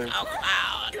god, stupid.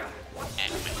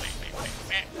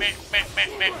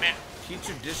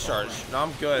 Teacher discharge. No,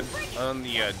 I'm good on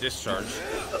the discharge.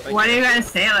 Why do you gotta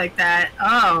say it like that?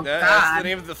 Oh, God. That's the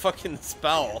name of the fucking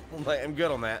spell. I'm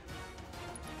good on that.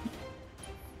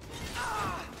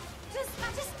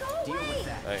 Just go Deal away. with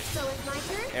that. Right. So it's my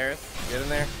turn. Aerith, get in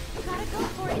there. Gotta go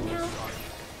for it now.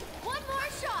 One more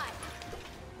shot.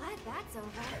 Glad that's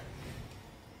over.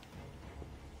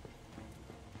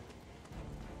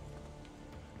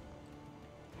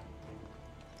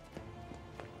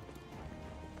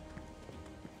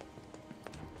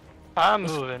 I'm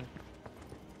moving.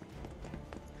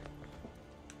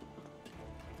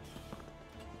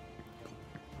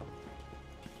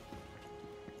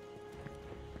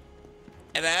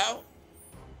 Hello?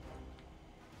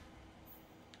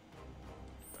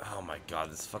 Oh my god,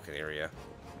 this fucking area.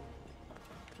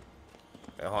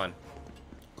 Hey, hold on.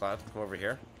 Cloud, come over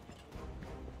here.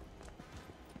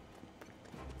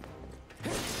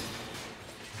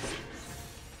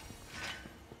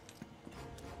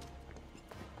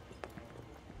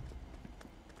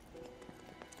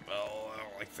 Oh, I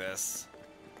don't like this.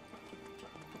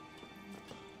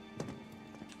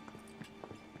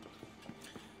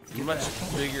 It's a much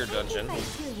bigger dungeon.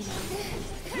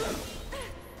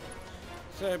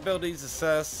 So abilities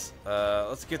assess.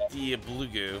 Let's get the blue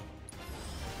goo.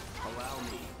 Allow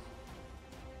me.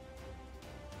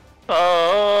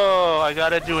 Oh, I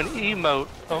gotta do an emote.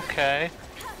 Okay.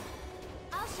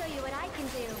 I'll show you what I can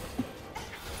do.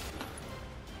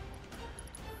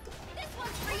 This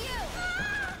one's for you.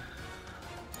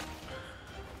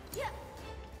 Yeah.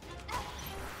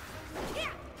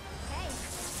 Hey,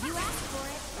 you asked for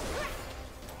it.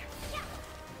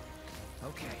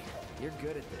 Okay, you're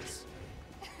good at this.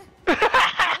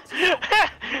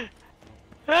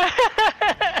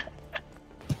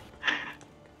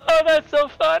 Oh, that's so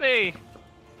funny.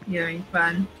 You're having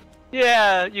fun.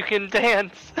 Yeah, you can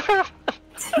dance.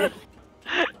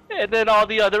 And then all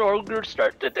the other ogres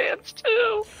start to dance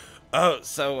too. Oh,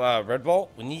 so Red Ball,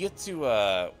 when you get to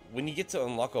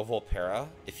unlock a Volpera,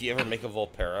 if you ever make a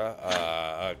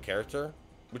Volpera character,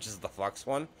 which is the fox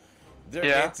one, their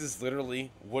dance is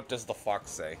literally, "What does the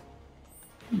fox say?"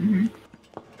 Mm-hmm.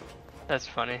 That's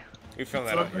funny. We found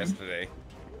that out yesterday.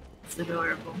 It's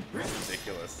adorable. It's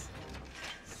ridiculous.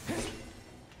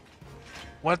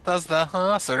 What does the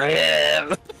horse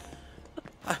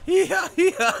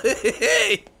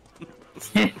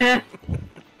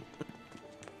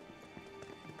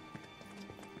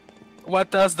What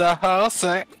does the horse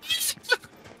say?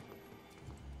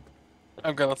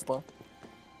 I'm gonna stop.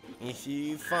 If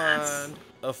you find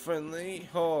a friendly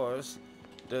horse,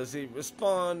 does he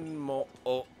respond more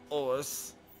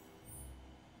horse?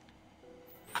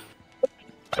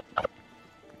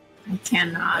 I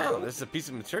cannot. Oh, there's a piece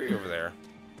of material over there.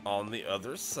 On the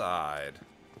other side.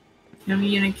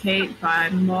 Communicate by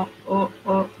mo Oh.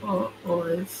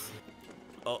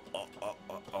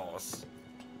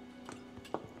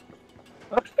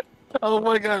 Oh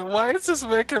my god, why is this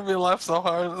making me laugh so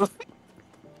hard?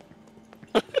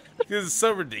 This is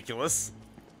so ridiculous.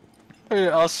 Hey,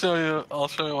 I'll show you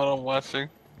what I'm watching.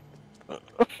 Look,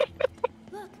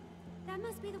 that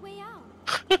must be the way out.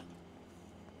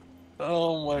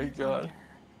 Oh my god.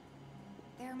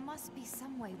 There must be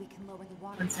some way we can lower the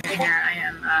water. One second here, I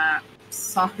am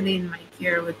softening my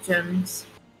gear with gems.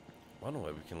 One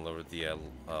way we can lower the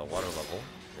water level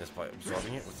is by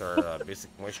absorbing it with our basic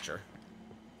moisture.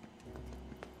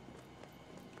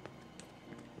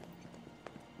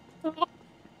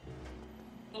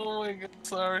 Oh my god,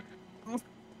 sorry.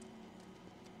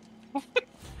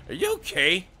 Are you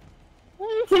okay?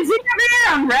 He's over here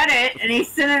on Reddit, and he's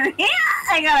sending. Yeah,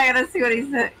 I gotta see what he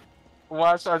said.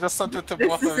 Watch, I just sent it to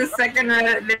both This of is you. the second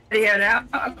Reddit video now.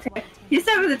 Okay. He's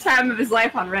having the time of his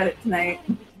life on Reddit tonight.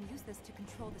 We can use this to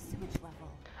control the sewage level.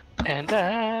 And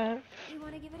I You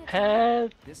want to give it a try?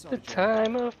 had This the ought to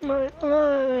time of my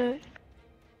life.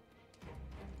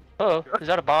 Oh, is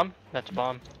that a bomb? That's a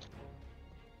bomb.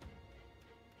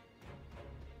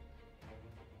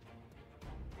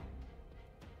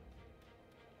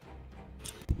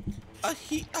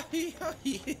 Ahi, ahi,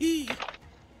 ahi, ahi.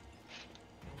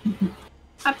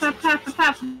 Pow, pow, pow, pow,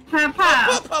 pow, pow, pow.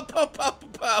 Pow, pow, pow, pow,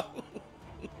 pow.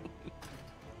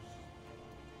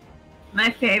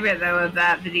 My favorite though of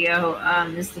that video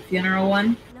is the funeral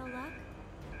one. No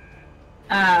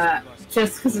luck?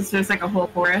 Just because it's just like a whole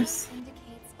chorus.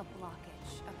 Indicates a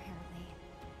blockage, apparently.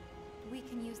 We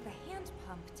can use the hand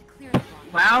pump to clear the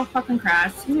blockage. Wow, fucking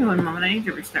crashed. Give me one moment, I need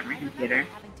to restart my computer.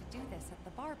 Having to do this at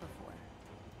the bar before.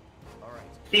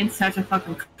 Being such a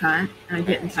fucking cunt, and I'm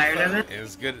getting tired of it. It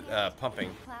was good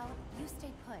pumping. Cloud, you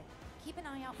stay put. Keep an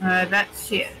eye out for That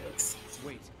shit.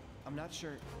 Wait, I'm not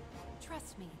sure.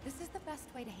 Trust me, this is the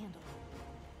best way to handle it.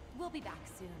 We'll be back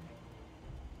soon.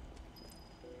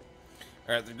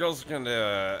 Alright, the girls are going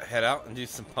to head out and do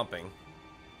some pumping.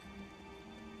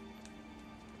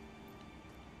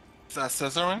 Is that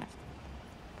scissoring?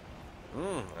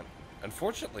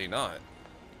 Unfortunately not.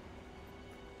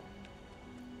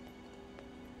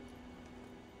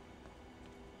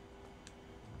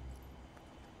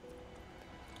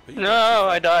 No,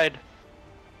 I died.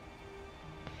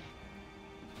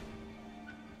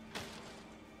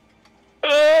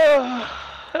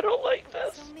 I don't like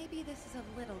this. So maybe this is a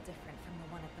little different from the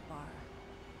one at the bar.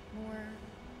 More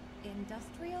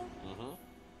industrial?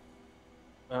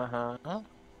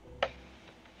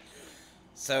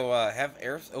 So, have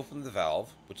Aerith open the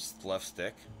valve, which is the left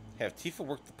stick. Have Tifa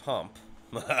work the pump.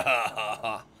 When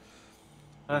the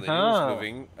needle's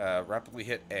moving, rapidly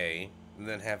hit A. And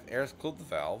then have Aerith close the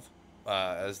valve.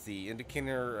 As the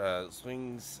indicator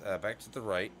swings back to the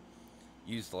right,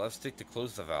 use the left stick to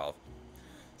close the valve.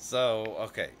 So,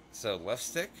 okay. So, left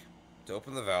stick to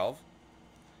open the valve.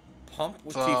 Pump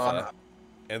with Tifa.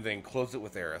 And then close it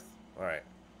with Aerith. Alright.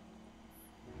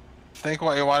 I think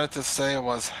what you wanted to say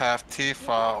was have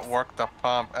Tifa work the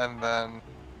pump and then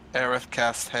Aerith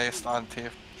cast haste on Tifa.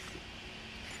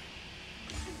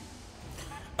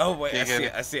 Oh, wait. I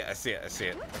see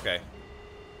it. Okay.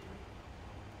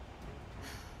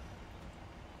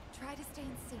 Try to stay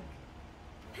in sync.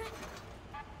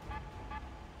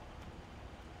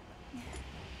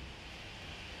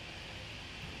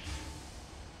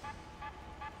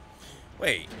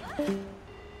 Wait. Keep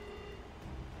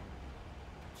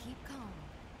calm.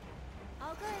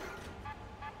 All good.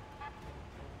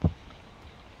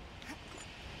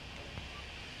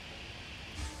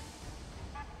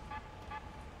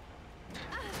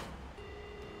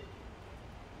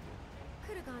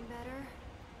 Could have gone better.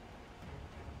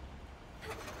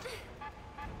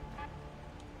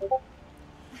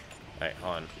 Alright,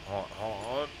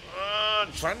 hold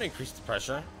on. Trying to increase the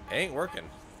pressure. It ain't working.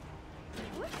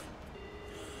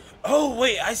 Oh,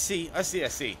 wait, I see. Okay.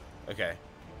 Try to stay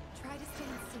in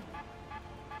sync.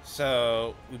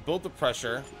 So, we build the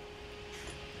pressure.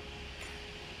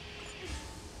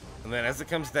 And then as it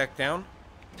comes back down,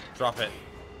 drop it.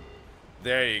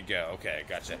 There you go. Okay,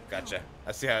 gotcha.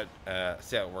 I see how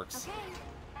it works. Okay.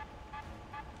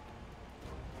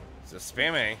 So,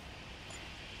 spam A.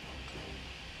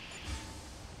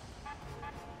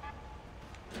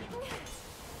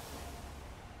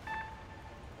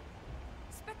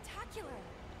 Spectacular.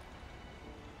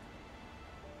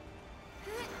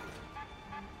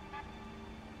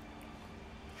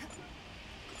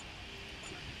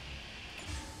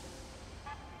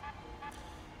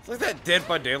 It's like that Dead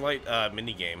by Daylight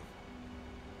mini game.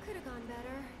 Could have gone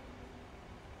better.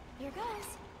 Here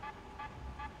goes.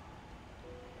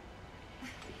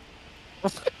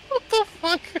 What the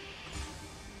fuck?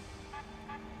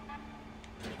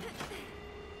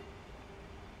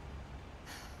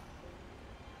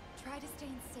 Try to stay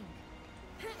in sync.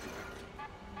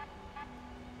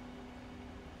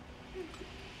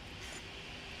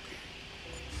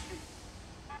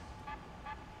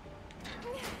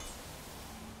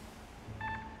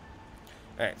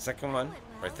 Alright, second one,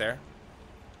 right there.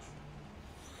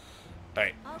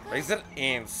 Alright, raise it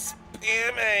and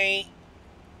spam A.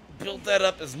 Build that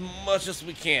up as much as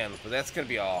we can, but that's gonna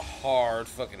be a hard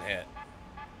fucking hit.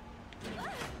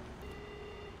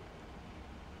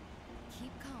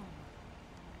 Keep calm.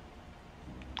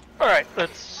 Alright,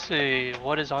 let's see.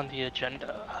 What is on the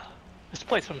agenda? Let's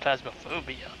play some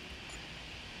Phasmophobia.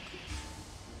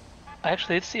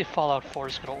 Actually, let's see if Fallout 4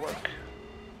 is gonna work.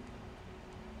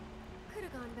 Could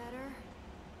have gone better.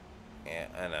 Yeah,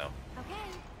 I know. Okay.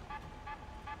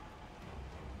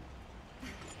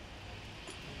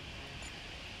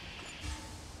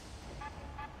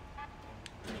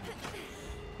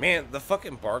 Man, the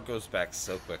fucking bar goes back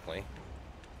so quickly.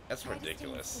 That's Try to stay in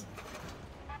ridiculous. sync.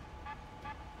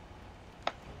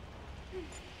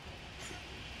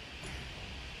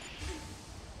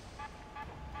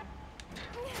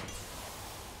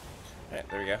 Alright,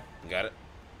 there we go. Got it.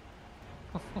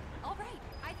 All right,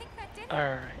 I think that did it.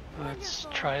 Alright, let's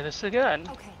Wonderful. try this again.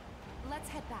 Okay, let's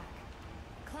head back.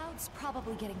 Cloud's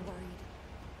probably getting worried.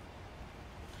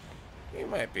 He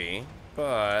might be,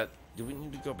 but do we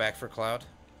need to go back for Cloud?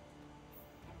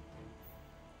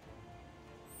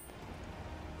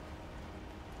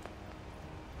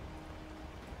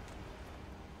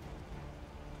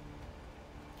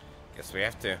 Guess we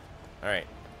have to. Alright,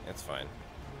 that's fine.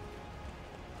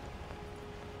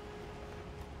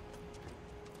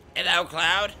 Hello,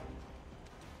 Cloud.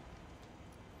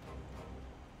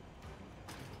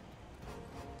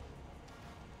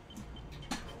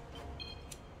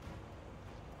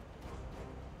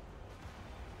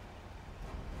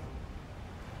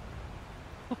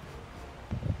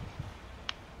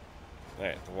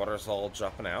 Alright, the water's all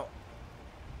dropping out.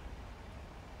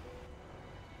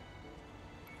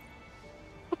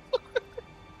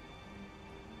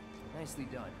 Nicely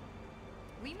done.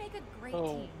 We make a great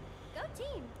Oh. team. Go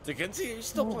team! Dickenzie, are you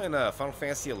still playing Final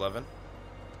Fantasy 11?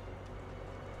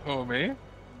 Who, me?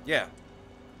 Yeah.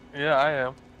 Yeah, I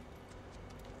am.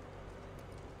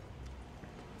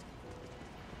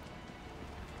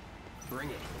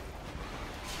 Bring it.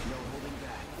 No holding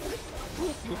back.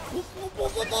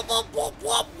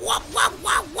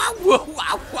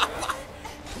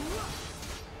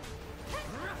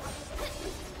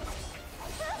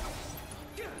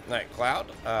 Alright, Cloud,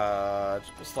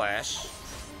 triple slash.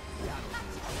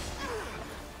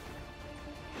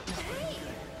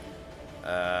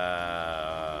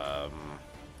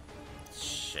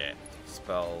 Shit.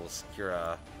 Spells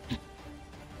Kiraga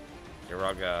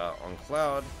on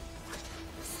Cloud.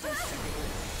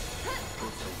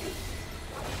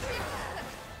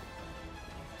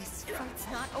 This fight's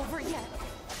not over yet.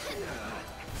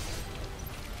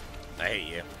 I hate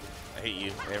you. I hate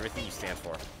you and everything you stand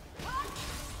for.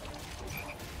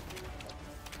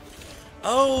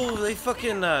 Oh, they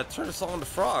fucking turned us all into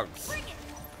frogs.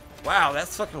 Wow,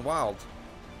 that's fucking wild.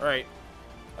 Alright.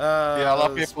 Yeah, a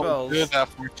lot of people spells. do that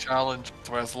for challenge,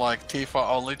 where it's like Tifa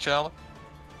only challenge.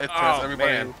 It turns Oh,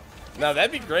 everybody man. No,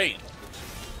 that'd be great.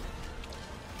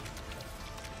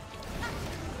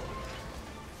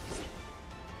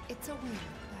 It's a win,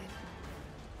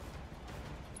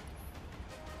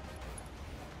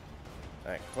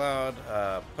 Alright, Cloud,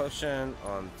 potion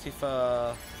on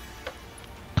Tifa.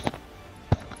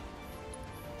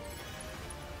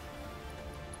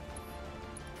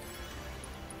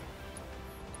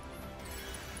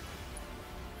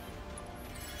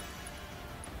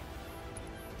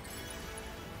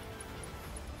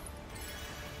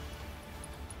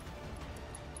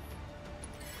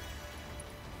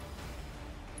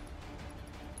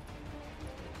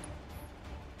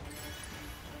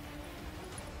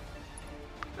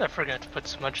 I forgot to put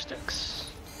smudge sticks.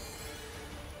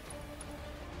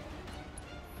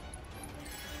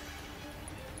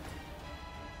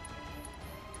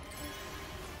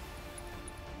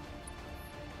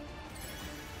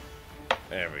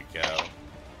 There we go.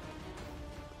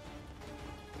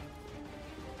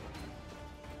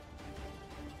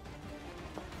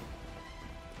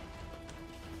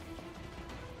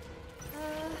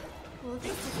 well,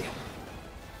 this is it.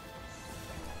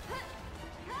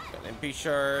 Got an MP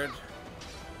shard.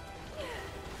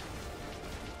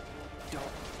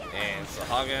 And so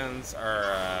Hoggins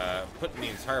are putting the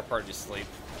entire party to sleep.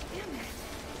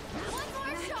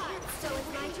 One more shot. So it's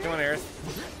my turn. Come on, Aerith.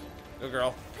 Go,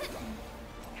 girl.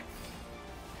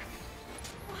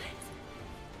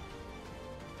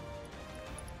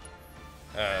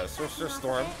 Sorcerer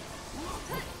Storm.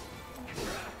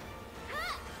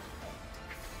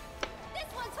 This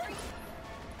one's free.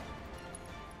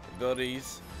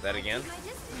 Abilities. That again. My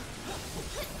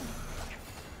distance.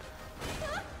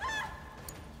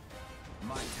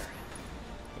 My turn.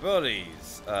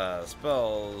 Abilities.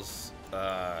 Spells.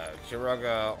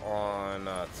 Kiraga on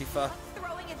Tifa.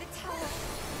 Throwing in the towel.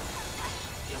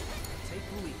 Take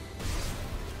the lead.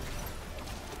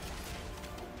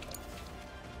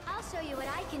 I'll show you what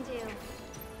I can do.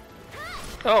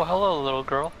 Oh, hello, little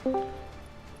girl.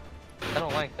 I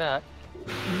don't like that.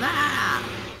 Meh.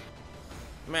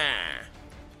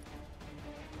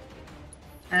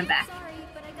 I'm back. Sorry,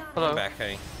 but I got Hello. Come back,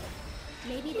 honey.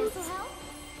 Maybe this will help?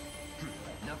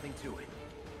 Nothing to it.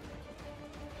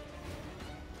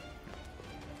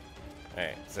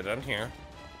 Alright, so down here.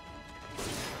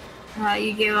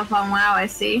 You gave up on WoW, I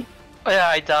see. Oh yeah,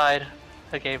 I died.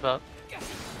 I gave up.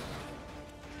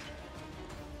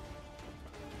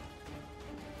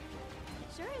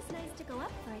 Sure is nice to go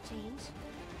up for a change.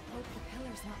 Hope the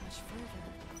pillar's not much further.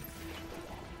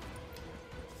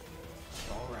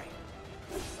 All right.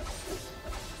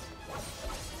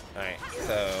 Alright,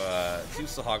 so 2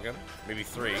 Sahagin, maybe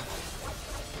 3.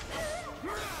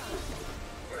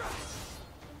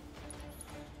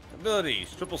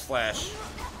 Abilities, triple slash.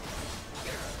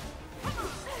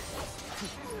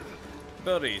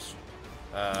 Abilities,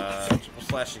 triple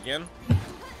slash again.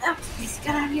 Oh, please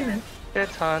get out of here.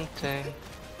 It's hunting.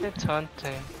 It's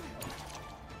hunting.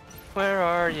 Where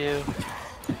are you?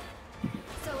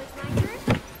 So it's my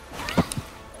turn?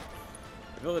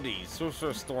 Abilities,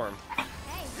 Sorcerer Storm. Hey,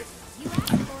 you asked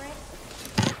for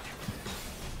it.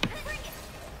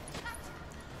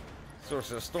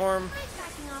 Sorcerer Storm. I'm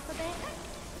backing off a bit.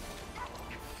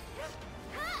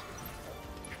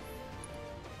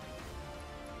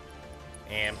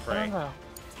 And I Prey. don't know.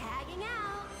 Tagging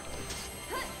out.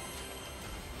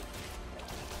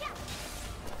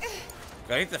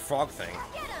 Gotta hit the frog thing.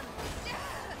 Get him.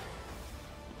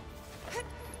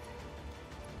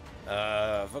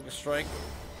 Focus Strike.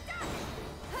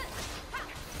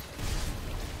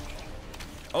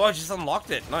 Oh, I just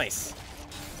unlocked it. Nice.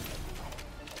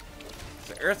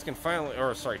 So Earth can finally,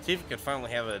 or sorry, Tifa can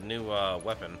finally have a new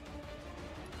weapon.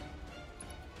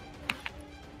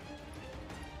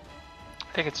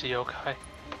 I think it's a yokai.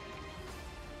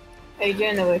 Are you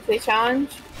doing the weekly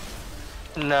challenge?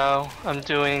 No, I'm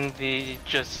doing the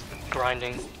just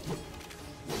grinding.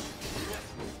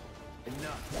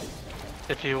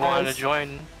 If you want to Nice.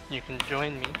 join, you can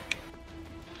join me.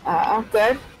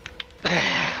 Good.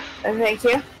 Thank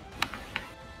you.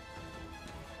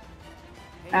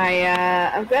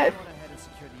 I'm good. Go on ahead and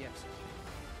secure the exit.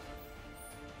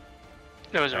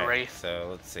 It was a Alright, wraith. so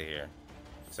let's see here.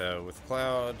 So with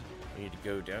Cloud, we need to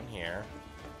go down here.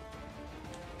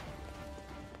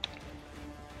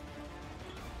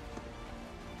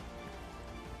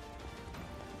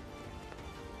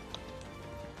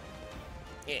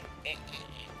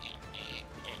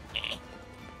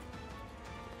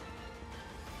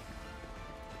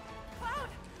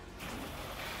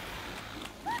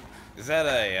 Is that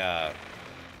a,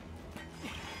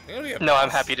 No, I'm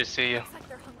happy to see you. Looks like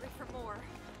they're hungry for more.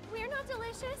 We're not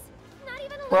delicious. Not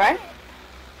even a little What?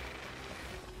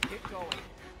 bit. Get going.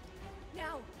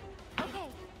 Now. Okay.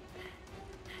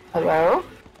 Hello?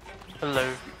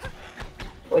 Hello.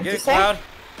 What'd Get you it, say? Cloud!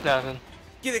 Nothing.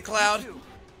 Get it, Cloud!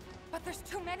 But there's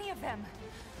too many of them.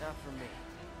 Not for me.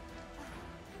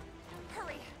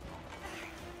 Hurry.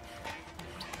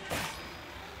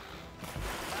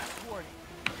 Last warning.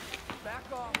 Back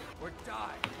off or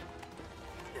die.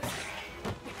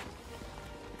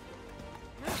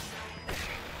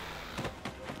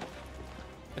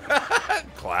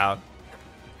 Cloud.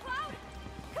 Cloud,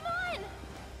 come on.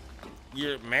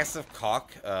 Your massive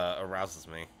cock arouses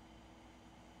me.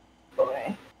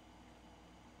 Boy.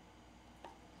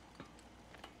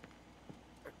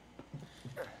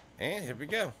 And here we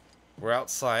go. We're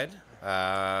outside,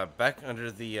 back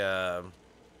under the other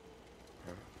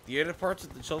parts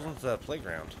of the children's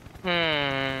playground. Hmm.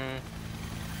 And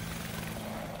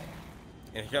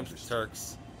here comes the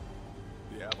Turks.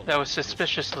 The avalanche That was is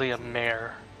suspiciously a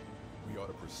mare. We ought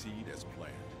to proceed as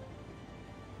planned.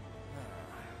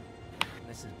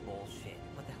 This is bullshit.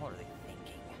 What the hell are they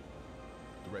thinking?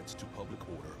 Threats to public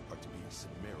order are to be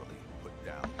summarily put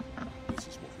down. This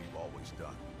is what we've always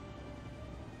done.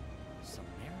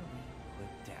 Summarily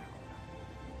put down.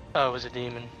 Oh, it was a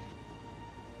demon.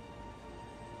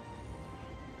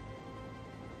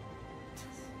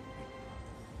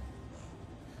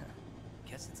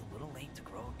 Guess it's a little late to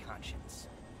grow a conscience.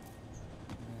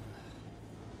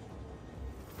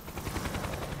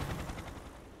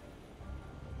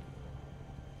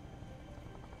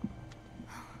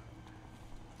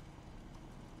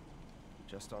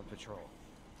 Just on patrol.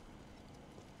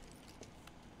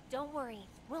 Don't worry.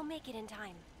 We'll make it in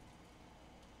time.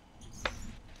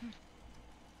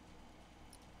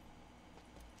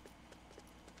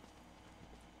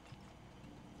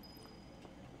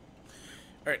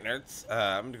 Alright, nerds.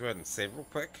 I'm gonna go ahead and save real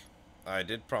quick. I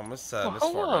did promise Oh, Miss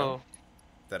Fargo hello.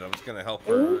 that I was gonna help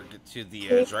her get to the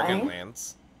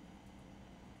Dragonlands.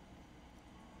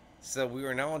 So we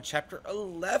are now on chapter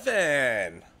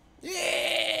 11.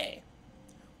 Yay!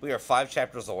 We are 5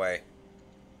 chapters away.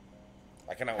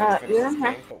 I cannot wait to finish you this don't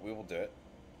have- game, but we will do it.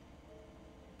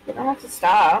 You don't have to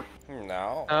stop.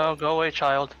 No. Oh, go away,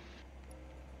 child.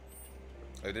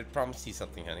 I did promise you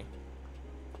something, honey.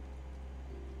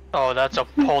 Oh, that's a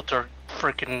polter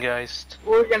freaking geist.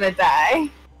 We're gonna die.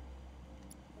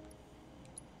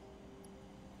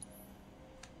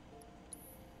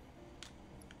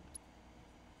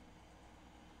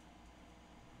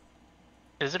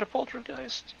 Is it a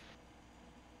poltergeist?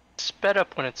 It sped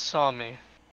up when it saw me.